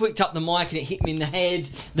picked up the mic and it hit him in the head.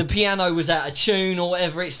 The piano was out of tune or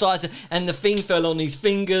whatever. It started to, and the thing fell on his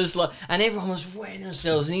fingers. And everyone was wetting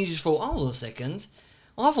themselves. And he just thought, hold on a second.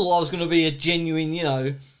 I thought I was going to be a genuine,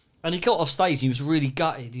 And he got off stage and he was really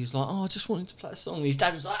gutted. He was like, oh, I just wanted to play a song. And his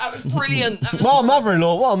dad was like, that was brilliant. That was My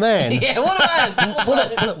mother-in-law, what a man. yeah, what a man.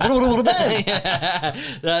 What a man. Yeah,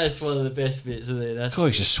 that's one of the best bits, isn't it? That's, God,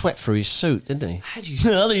 he just sweat through his suit, didn't he? how do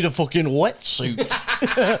you... I need a fucking wetsuit.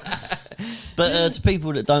 But to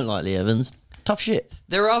people that don't like Lee Evans, tough shit.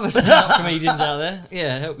 There are other stand-up comedians out there.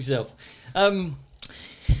 Yeah, help yourself.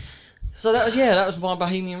 So that was my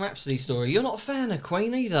Bohemian Rhapsody story. You're not a fan of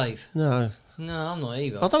Queen, are you, Dave? No. No, I'm not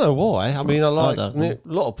either. I don't know why. I mean, I like don't. a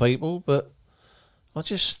lot of people, but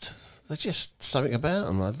there's just something about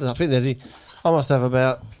them. I think I must have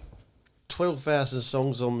about 12,000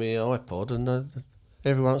 songs on my iPod, and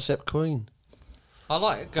everyone except Queen. I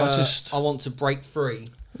like. I want to break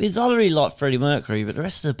free. It's I really like Freddie Mercury, but the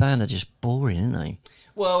rest of the band are just boring, aren't they?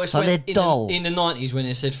 Well, it's Like when, they're dull. in the 90s when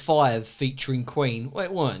it said Five featuring Queen. Well,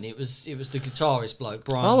 it weren't. It was the guitarist bloke,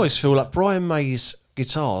 Brian. I always feel like Brian May's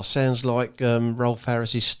guitar sounds like Rolf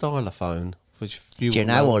Harris's stylophone. Which Do you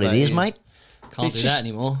know what it is, mate? Can't it's do just- that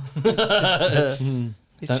anymore.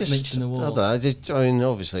 It's Don't mention the war. I don't know. I mean,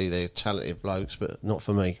 obviously they're talented blokes, but not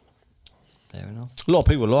for me. Fair enough. A lot of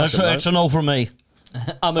people like them. That's an all from me.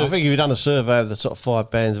 I'm I think if you've done a survey of the top 5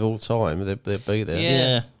 bands of all time, they'd be there.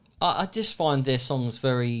 Yeah. I just find their songs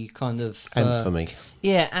very kind of Anthony.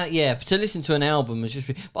 Yeah. But to listen to an album is just.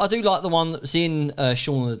 But I do like the one that was in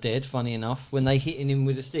Shaun of the Dead. Funny enough, when they hitting him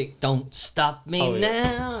with a stick. Don't stop me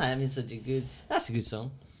now. I mean, that's a good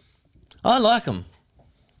song. I like them.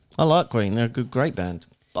 I like Queen. They're a great band.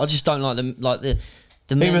 I just don't like them. Like the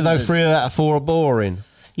Even though members. 3 out of 4 are boring.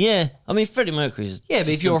 Yeah, I mean Freddie Mercury's. Yeah, but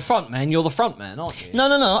if just you're a front man, you're the front man, aren't you?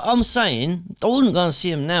 No. I'm saying I wouldn't go and see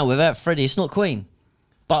him now without Freddie. It's not Queen,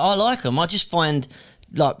 but I like him. I just find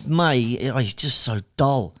like May. Oh, he's just so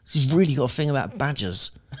dull. He's really got a thing about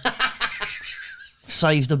badgers.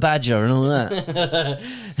 Save the badger and all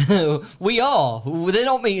that. We are. They're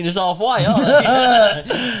not meeting us halfway, are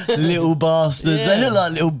they? Little bastards. Yeah. They look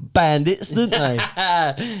like little bandits, don't they?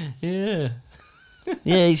 Yeah.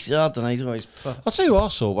 Yeah, I don't know. He's always. I'll tell you what I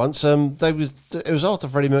saw once. It was after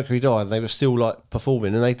Freddie Mercury died, and they were still like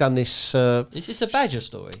performing, and they'd done this. Is this a Badger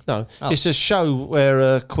story? No, Oh. it's a show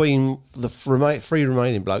where Queen, the 3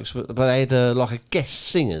 remaining blokes, but they had like a guest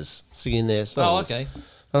singers singing their songs. Oh, okay.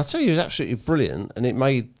 And I'll tell you, it was absolutely brilliant, and it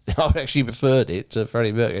made I actually preferred it to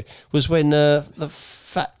Freddie Mercury. Was when the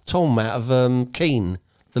Fat Tom out of Keane,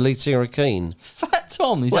 the lead singer of Keane. Fat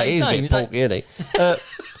Tom, is Well, that he his is a name? bit Is that- porky, isn't he?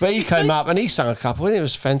 But he came up and he sang a couple, and it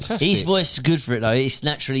was fantastic. His voice is good for it though. It's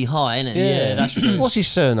naturally high, isn't it? Yeah, that's true. What's his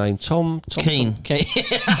surname? Tom Keen. Okay.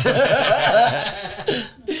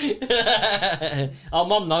 Our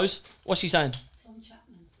mum knows. What's she saying?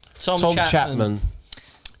 Tom Chapman.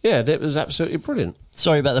 Yeah, that was absolutely brilliant.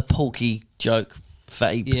 Sorry about the porky joke,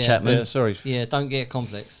 Fatty Yeah. Chapman. Yeah, sorry. Yeah, don't get a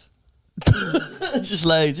complex. just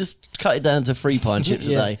cut it down to 3 pine chips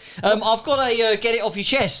a day. I've got a get it off your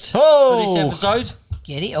chest Oh! for this episode.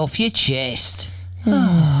 Get it off your chest.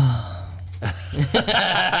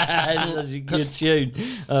 That's a good tune.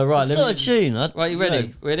 Right, It's not a tune. Right, you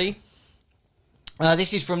ready? Ready?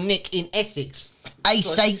 This is from Nick in Essex.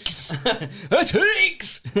 Essex.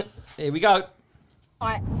 Essex! Here we go.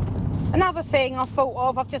 Right. Another thing I thought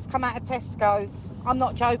of, I've just come out of Tesco's. I'm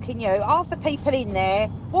not joking you. Half the people in there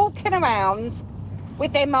walking around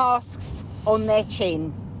with their masks on their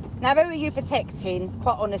chin. Now, who are you protecting,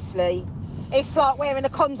 quite honestly? It's like wearing a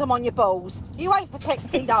condom on your balls. You ain't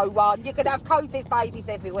protecting no one. You're going to have COVID babies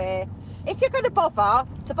everywhere. If you're going to bother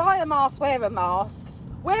to buy a mask, wear a mask.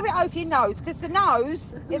 Wear it over your nose, because the nose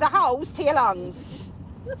is the holes to your lungs.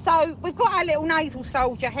 So we've got our little nasal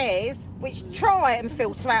soldier hairs, which try and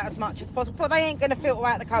filter out as much as possible, but they ain't going to filter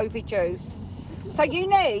out the COVID juice. So you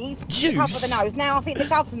need to cover the nose. Now, I think the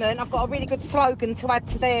government have got a really good slogan to add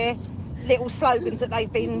to their little slogans that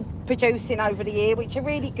they've been producing over the year, which are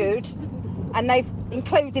really good. And they've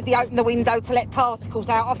included the open the window to let particles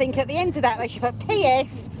out. I think at the end of that, they should put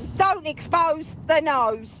P.S. Don't expose the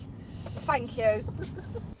nose. Thank you.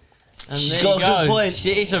 And She's there got you a good go. point.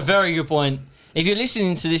 It's a very good point. If you're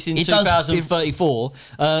listening to this in It does- 2034,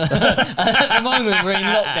 at the moment we're in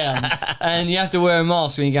lockdown, and you have to wear a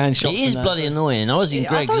mask when you go in shops. It is and that, bloody so- annoying. I was in Yeah,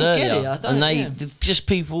 I Greg's don't get earlier, it. I don't- and they yeah. just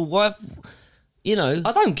people. Why? You know,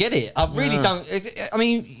 I don't get it. I really don't. I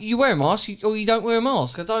mean, you wear a mask or you don't wear a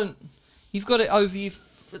mask. I don't. You've got it over you.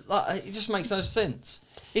 Like, it just makes no sense.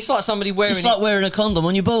 It's like somebody wearing. it's like wearing a condom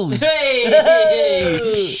on your balls.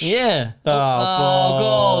 Hey! Yeah.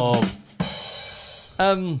 Oh, God.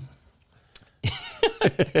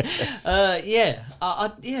 Yeah.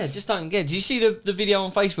 I just don't get it. Did you see the video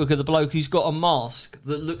on Facebook of the bloke who's got a mask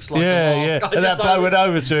that looks like a Yeah. mask? I And that just bloke don't- went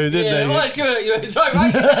over to him, didn't Yeah, he? well, it's good. Sorry,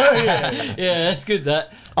 mate. Yeah, that's good.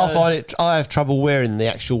 That I find it. I have trouble wearing the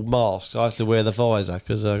actual mask. I have to wear the visor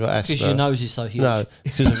because I've got asthma. because your nose is so huge. No,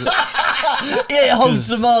 because Yeah, it holds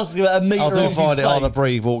the mask about a metre I do off find his it hard to face.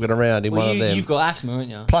 breathe walking around in Well, one of them. you've got asthma, haven't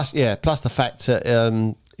you? Plus the fact that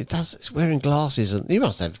it's wearing glasses, and you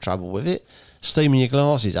must have trouble with it, steaming your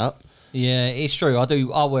glasses up. Yeah, it's true.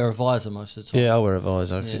 I wear a visor most of the time. Yeah, I wear a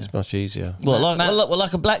visor. 'Cause Yeah. It's much easier. What, Matt-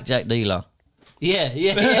 like a blackjack dealer? Yeah,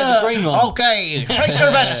 the green one. Okay, place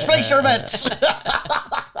your bets. Place your bets.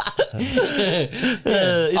 I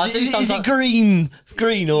do Is it sometimes-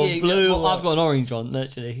 green or Yeah, blue? well, I've got an orange one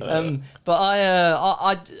actually. But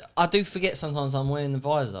I do forget sometimes I'm wearing the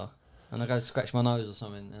visor, and I go to scratch my nose or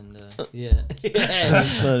something, and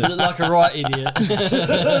look like a right idiot.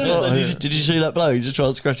 Did you see that bloke? He just tried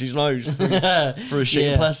to scratch his nose for a sheet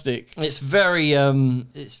Yeah. of plastic. It's very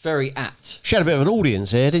apt. She had a bit of an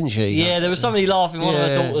audience here, didn't she? Yeah, there was somebody laughing. One of her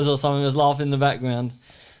Yeah. daughters or something was laughing in the background.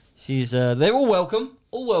 She's they're all welcome.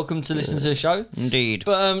 all welcome to listen to the show. Indeed.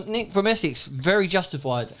 But Nick from Essex, very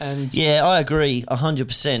justified. And Yeah, I agree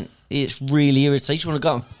 100%. It's really irritating. You just want to go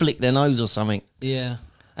out and flick their nose or something. yeah.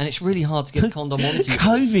 And it's really hard to get a condom onto you.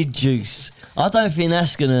 COVID juice. I don't think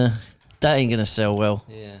that ain't gonna sell well.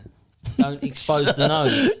 Yeah. Don't expose the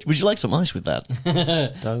nose. Would you like some ice with that?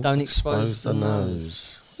 Don't expose the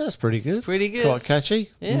nose. That's pretty good. Pretty good. Quite catchy.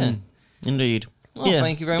 Yeah. Indeed. Well,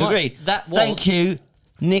 thank you very much. Agreed. That was- Thank you,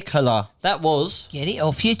 Nicola. That was. Get it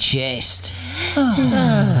off your chest.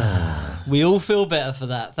 We all feel better for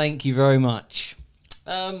that. Thank you very much.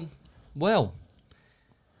 Well,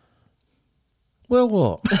 Well,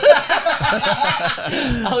 what? I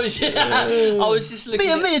was just looking.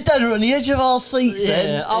 Me and Dad are on the edge of our seats Yeah,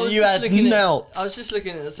 then. I was You just had looking melt. I was just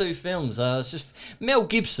looking at the two films. Mel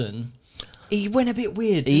Gibson. He went a bit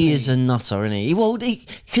weird. He didn't is a nutter, isn't he? Well,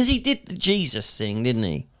 because he did the Jesus thing, didn't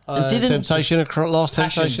he? And didn't Temptation of Christ. Last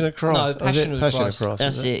Passion. Temptation of Christ. No, Oh, is Passion it? of Passion Christ. of Christ.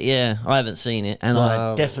 That's is it, yeah. I haven't seen it, and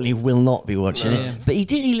Wow. I definitely will not be watching Yeah. it. But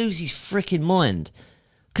he lose his freaking mind.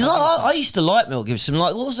 Because I used to like Mel Gibson.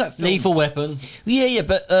 Like, what was that film? Lethal Weapon. Yeah,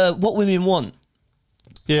 but What Women Want.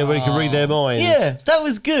 Yeah, when he can read their minds. Yeah, that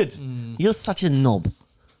was good. Hmm. You're such a knob.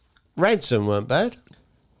 Ransom weren't bad.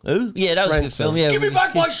 Who? Yeah, that was a good Ransom. film. Yeah, Give me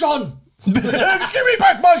back my son. Give me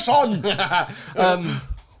back my son!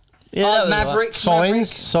 Yeah, that was Maverick.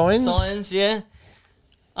 Signs. Yeah.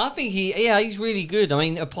 I think he's really good. I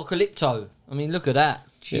mean, Apocalypto. I mean, look at that.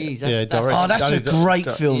 Jeez, that's Oh, that's a great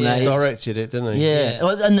film, He that is. directed it, didn't he? Yeah. Yeah.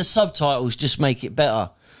 Well, and the subtitles just make it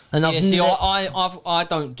better. And Yeah, see, I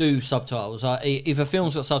don't do subtitles. If a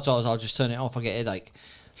film's got subtitles, I'll just turn it off. I get a headache.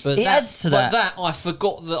 But It adds to but that. I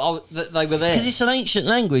forgot that they were there. because it's an ancient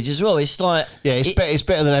language as well. It's like Yeah, it's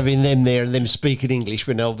better than having them there and them speaking English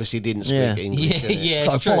when they obviously didn't speak Yeah. English. Yeah, isn't it? yeah.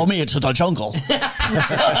 So it's true. follow me into the jungle.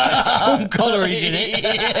 Sean Connery's in it.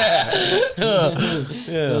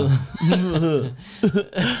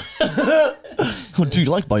 Do you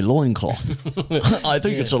like my loincloth? I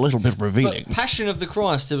think it's a little bit revealing. But Passion of the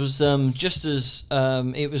Christ, it was just as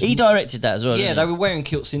it was. He directed that as well. Yeah, didn't they he? were wearing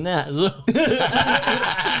kilts in that as well.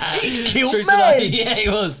 He's killed True men. story. Yeah, he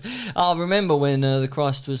was. I remember when the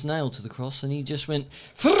Christ was nailed to the cross, and he just went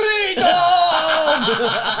freedom.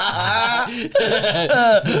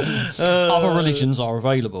 Other religions are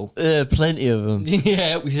available. Plenty of them. Yeah,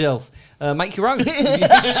 help yourself. Make your own.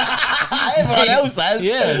 Everyone else has.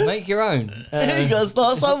 Yeah, make your own. You got to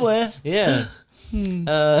start somewhere. Yeah.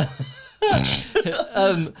 I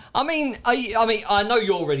mean, I know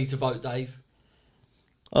you're ready to vote, Dave.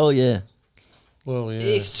 Oh yeah. Well, yeah.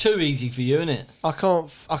 It's too easy for you, isn't it? I can't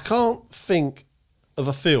think of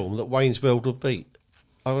a film that Wayne's World would beat.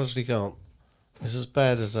 I honestly can't. It's as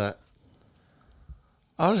bad as that.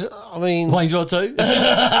 I mean, Wayne's World 2.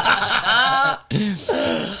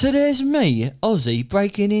 So there's me, Ozzy,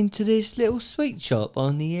 breaking into this little sweet shop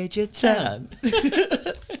on the edge of town.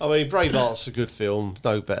 Braveheart's a good film,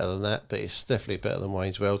 no better than that, but it's definitely better than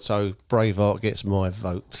Wayne's World. So Braveheart gets my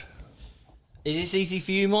vote. Is this easy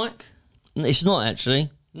for you, Mike? It's not actually.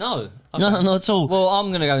 No. No, not at all. Well, I'm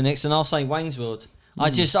going to go next, and I'll say Wayne's World. I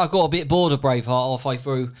got a bit bored of Braveheart halfway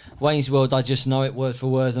through. Wayne's World, I just know it word for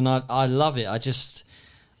word, and I love it.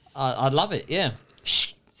 I love it, yeah.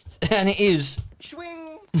 And it is.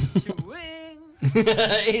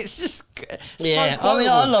 It's just. Yeah, so I mean,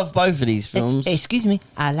 I love both of these films. Excuse me,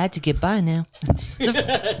 I'd like to get by now.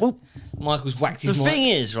 Michael's whacked The his mic. thing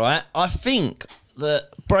is, right, I think that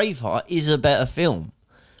Braveheart is a better film,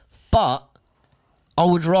 but I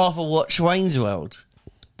would rather watch Wayne's World.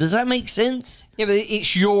 Does that make sense? Yeah, but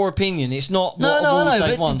it's your opinion. It's not No, what no, awards I know,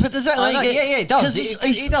 they've but- won. but does that I make know, it- Yeah, it does. 'cause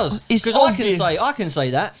It does. it's Because I obvious. can say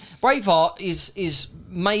that Braveheart is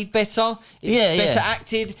made better. It's Yeah, better yeah.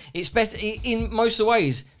 acted. It's better in most of the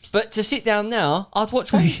ways. But to sit down now, I'd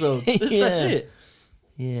watch Wayne's World. That's it.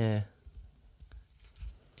 Yeah.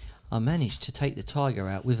 I managed to take the tiger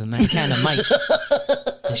out with a can of mace.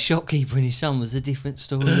 The shopkeeper and his son was a different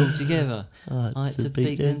story altogether. I had to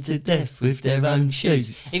beat them to death with their own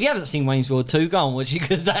shoes. If you haven't seen Wayne's World 2, go and watch it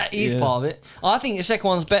because that is part of it. I think the second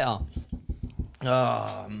one's better.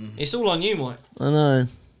 It's all on you, Mike. I know.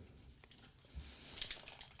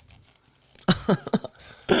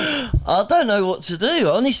 I don't know what to do.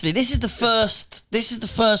 Honestly, this is the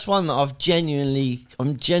first one that I'm genuinely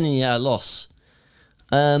at a loss.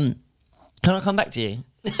 Can I come back to you?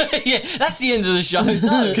 Yeah, that's the end of the show.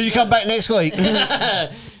 No. Can you come back next week?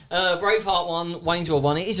 Braveheart 1, Wayne's World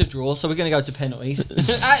 1. It is a draw, so we're going to go to penalties.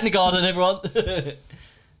 Out in the garden, everyone.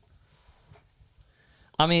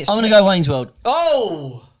 I mean, I'm going to go Wayne's World.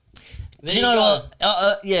 Oh! Do you know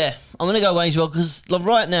what? Yeah, I'm going to go Wayne's World because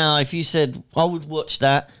right now, if you said I would watch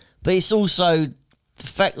that, but it's also the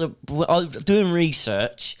fact that doing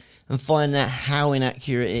research and finding out how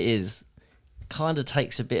inaccurate it is kind of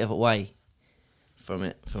takes a bit of away from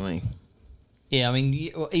it for me. Yeah, I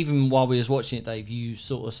mean, even while we was watching it, Dave, you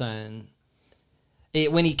sort of saying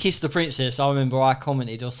when he kissed the princess. I remember I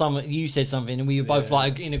commented, or you said something, and we were both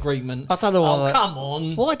like in agreement. I don't know why. Oh, come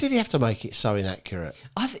on! Why did he have to make it so inaccurate?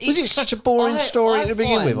 Was Was it such a boring story to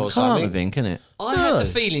begin with, or Can't something? have been, can it? I had the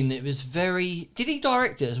feeling it was very. Did he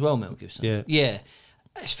direct it as well, Mel Gibson? Yeah. Yeah.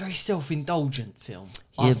 It's a very self-indulgent film.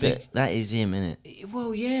 Yeah, I but think. that is him, isn't it?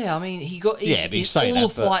 Well, yeah. I mean, he got Yeah, but you say all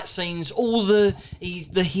that, the but- fight scenes, all the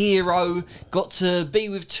hero got to be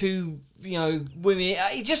with two, women.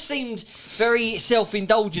 It just seemed very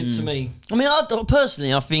self-indulgent to me. I mean,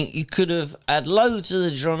 personally, I think you could have had loads of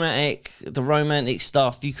the romantic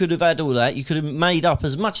stuff. You could have had all that. You could have made up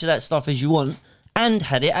as much of that stuff as you want and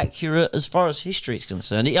had it accurate as far as history is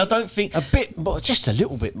concerned. I don't think... A bit, but just a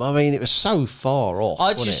little bit. I mean, it was so far off.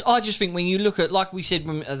 I wasn't just think when you look at, like we said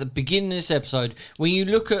at the beginning of this episode, when you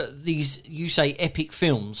look at these, you say epic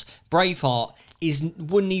films, Braveheart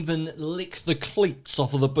wouldn't even lick the cleats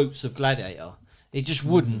off of the boots of Gladiator. It just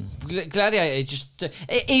wouldn't. Gladiator just,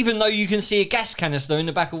 even though you can see a gas canister in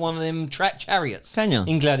the back of one of them chariots. Can you?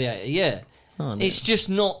 In Gladiator, yeah. Oh, no. It's just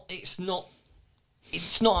not. It's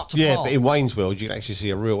not up to Yeah, par. but in Wayne's World, you can actually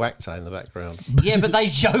see a real actor in the background. Yeah, but they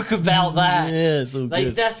joke about that. Yeah, it's all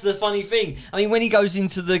good. That's the funny thing. I mean, when he goes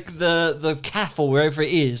into the cafe or wherever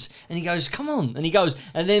it is, and he goes, "Come on," and he goes,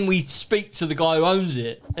 and then we speak to the guy who owns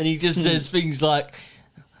it, and he just says things like,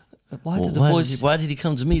 "Why did the voice? Why did he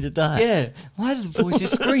come to me to die? Yeah, why did the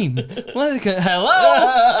voices scream? Why did they go,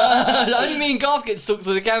 hello?" Only me and Garth get stuck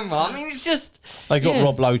to the camera. I mean, it's just They got yeah.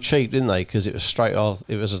 Rob Lowe cheap, didn't they? Because it was straight off.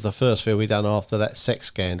 It was the first film we done after that sex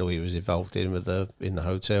scandal he was involved in in the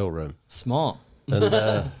hotel room, smart.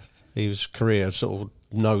 and his career sort of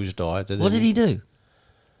nosedived. And What then did he do?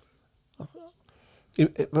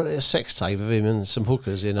 A sex tape of him and some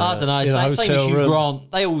hookers in a, I don't know. in a Same as hotel Hugh room.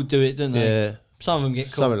 Grant. They all do it, don't they? Yeah, Some of them get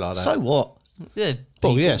caught. something like that. So what? Yeah.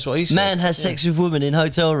 well, yeah, that's what he said. Man has sex with woman in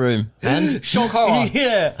hotel room. And Shock horror.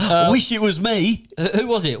 yeah. I wish it was me. Who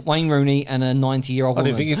was it? Wayne Rooney and a 90-year-old I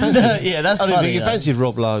woman. didn't think he fancied. Yeah, that's I didn't funny, think he though. fancied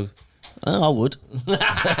Rob Lowe. I would.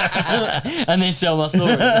 And then sell my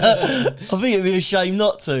story. I think it'd be a shame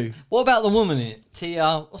not to. What about the woman in it?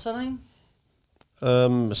 Tia, what's her name?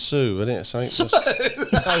 Sue, isn't it? Sue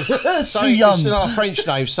Something, Young. it's a French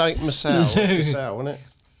name, Saint Marcel, wasn't it?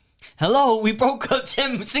 Hello, we broke up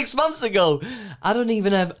 6 months ago. I don't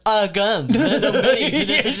even have a gun. She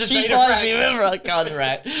buys me with a gun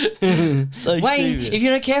rack. So Wayne, stupid. if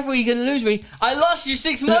you're not careful, you're going to lose me. I lost you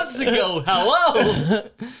 6 months ago. Hello.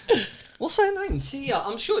 What's her name? Tia.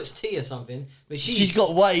 I'm sure it's Tia something. But She's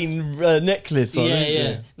got Wayne necklace on. Yeah, hasn't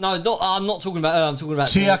yeah. No, I'm not talking about her. I'm talking about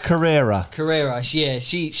Tia Carrera. Carrera. Yeah,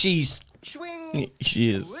 she's. She is. Wayne.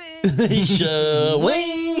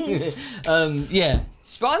 Yeah.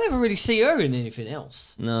 But I never really see her in anything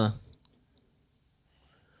else. No.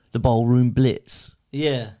 The Ballroom Blitz.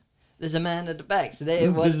 Yeah. There's a man at the back. So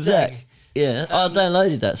there was Zach. Yeah, I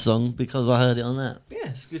downloaded that song because I heard it on that. Yeah,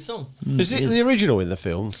 it's a good song. Is it the original in the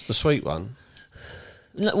film, the sweet one?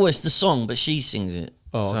 No, well, it's the song, but she sings it.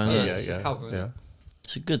 Oh, So, okay, yeah, it's a cover, isn't it?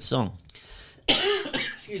 It's a good song.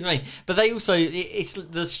 Excuse me. But they also, it's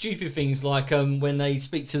the stupid things like when they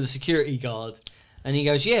speak to the security guard. And he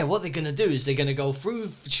goes, yeah, what they're going to do is they're going to go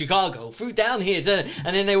through Chicago, through down here.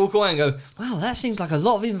 And then they walk away and go, wow, that seems like a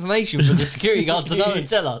lot of information for the security guard to know and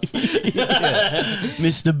tell us.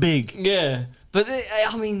 Mr. Big. Yeah. But,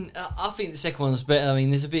 I mean, I think the second one's better. I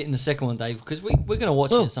mean, there's a bit in the second one, Dave, because we're going to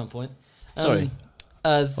watch it at some point. Sorry.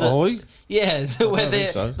 Are we? Yeah, where don't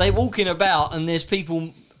think so. they're walking about and there's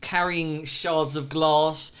people carrying shards of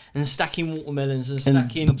glass and stacking watermelons and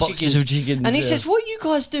stacking the boxes of chickens, And he yeah. says, what are you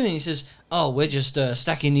guys doing? He says, oh, we're just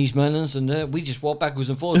stacking these melons and we just walk backwards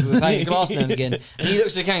and forwards with a pane of glass now and again. And he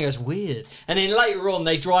looks at the camera and goes, weird. And then later on,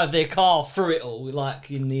 they drive their car through it all, like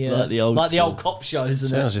in the Like the old like the school. old cop shows. And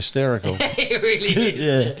Sounds hysterical. it really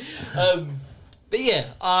is. Yeah. But yeah,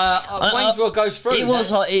 Wayne's World goes through. It was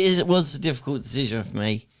That's- it was a difficult decision for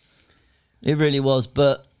me. It really was,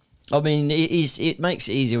 but I mean, it makes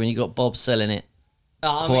it easier when you got Bob selling it.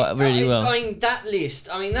 Really well. I mean, that list,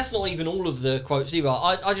 I mean, that's not even all of the quotes either.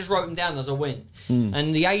 I just wrote them down as I went.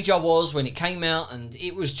 And the age I was when it came out, and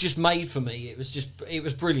it was just made for me. It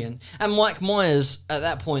was brilliant. And Mike Myers, at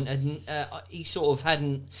that point, he sort of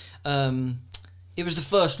hadn't, it was the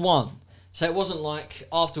first one. So it wasn't like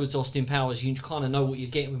afterwards Austin Powers, you kind of know what you're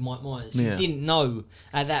getting with Mike Myers. Yeah. You didn't know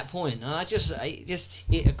at that point. And it just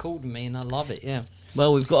hit a chord with me, and I love it, yeah.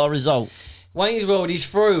 Well, we've got our result. Wayne's World is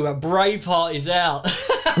through. A Braveheart is out.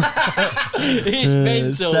 It's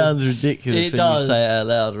mental. It sounds ridiculous It when does. you say it out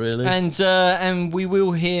loud, really. And we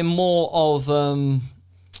will hear more of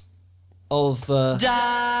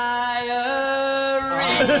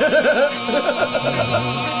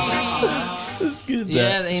That's good.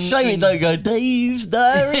 Yeah, Shame it don't go Dave's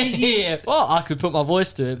Diary. yeah. Well, I could put my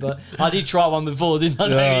voice to it, but I did try one before, didn't I?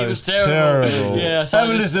 Oh, It was it's terrible. Yeah, so Have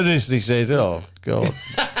a I just- listen to this. He said, "Oh God,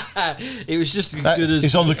 it was just as good as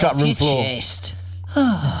it's on the cutting room Your floor." chest.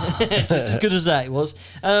 just as good as that it was.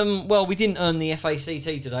 Well, we didn't earn the FACT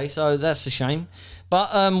today, so that's a shame.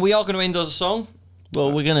 But we are going to end on a song.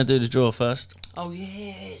 Well, we're going to do the draw first. Oh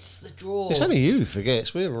yes, the draw. It's only you who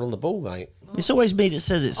forgets. We were on the ball, mate. It's always me that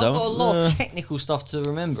says it, so. I've got a lot of technical stuff to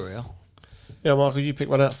remember here. Yeah, Michael, you pick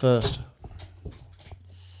one out first.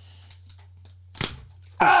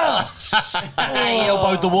 He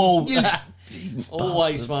elbowed the wall.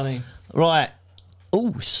 Always funny. Right.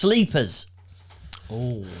 Oh, sleepers.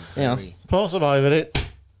 Oh, Yeah. Pass them over it.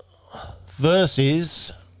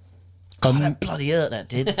 Versus That bloody hurt, that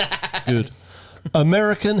did. good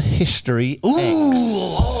American History X.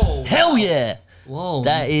 Ooh. Hell yeah. Whoa.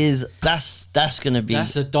 That's going to be.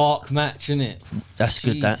 That's a dark match, isn't it? That's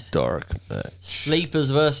good, Jeez. that. Dark. Sleepers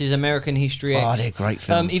versus American History X. Oh, they're great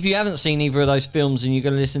films. If you haven't seen either of those films and you're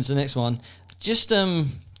going to listen to the next one, just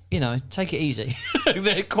take it easy.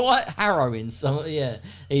 They're quite harrowing,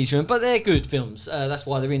 each one, but they're good films. That's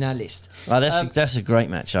why they're in our list. Oh, that's a great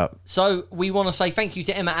matchup. So we want to say thank you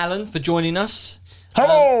to Emma Allen for joining us.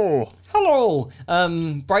 Hello. Hello.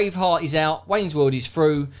 Braveheart is out. Wayne's World is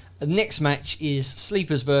through. The next match is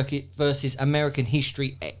Sleepers versus American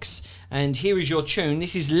History X. And here is your tune.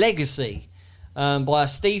 This is Legacy by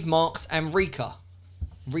Steve Marks and Rika.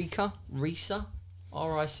 Risa?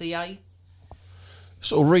 R-I-C-A?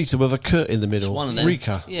 Sort of Rita with a cut in the middle. one of them.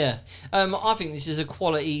 Rika. Yeah. I think this is a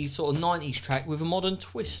quality sort of 90s track with a modern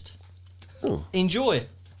twist. Oh. Enjoy.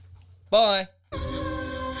 Bye.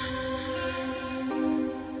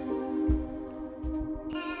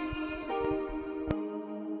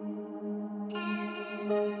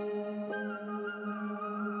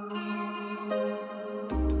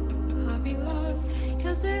 Hurry, love,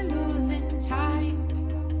 'cause we're losing time.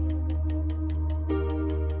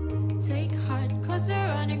 Take heart, 'cause we're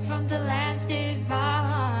running from the land's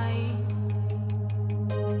divine.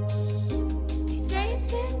 They say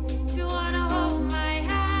it's in to wanna hold my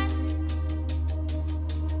hand.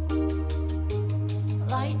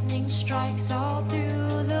 Lightning strikes all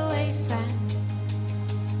through the wasteland.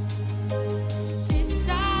 This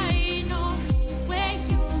I know, where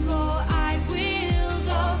you go, I will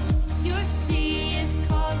go. Your sea is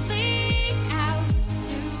calling out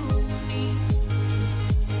to me.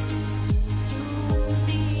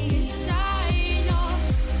 This I know,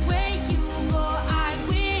 where you go, I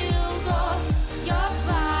will go. Your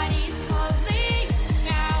body's calling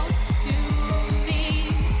out to me.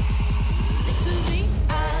 This will be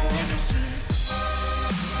our legacy.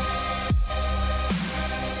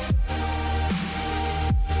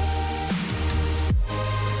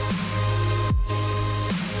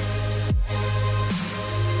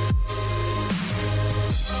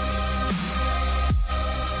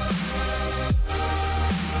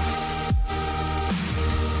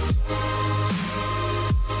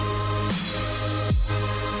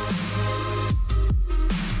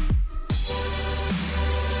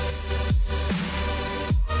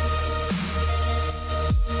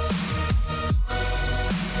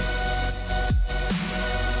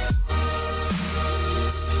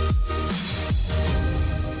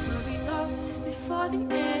 Hurry, love, before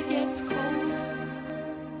the air gets cold.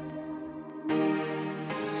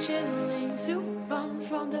 It's chilling to run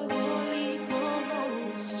from the Holy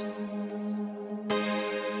Ghost.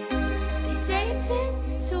 They say it's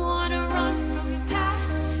in to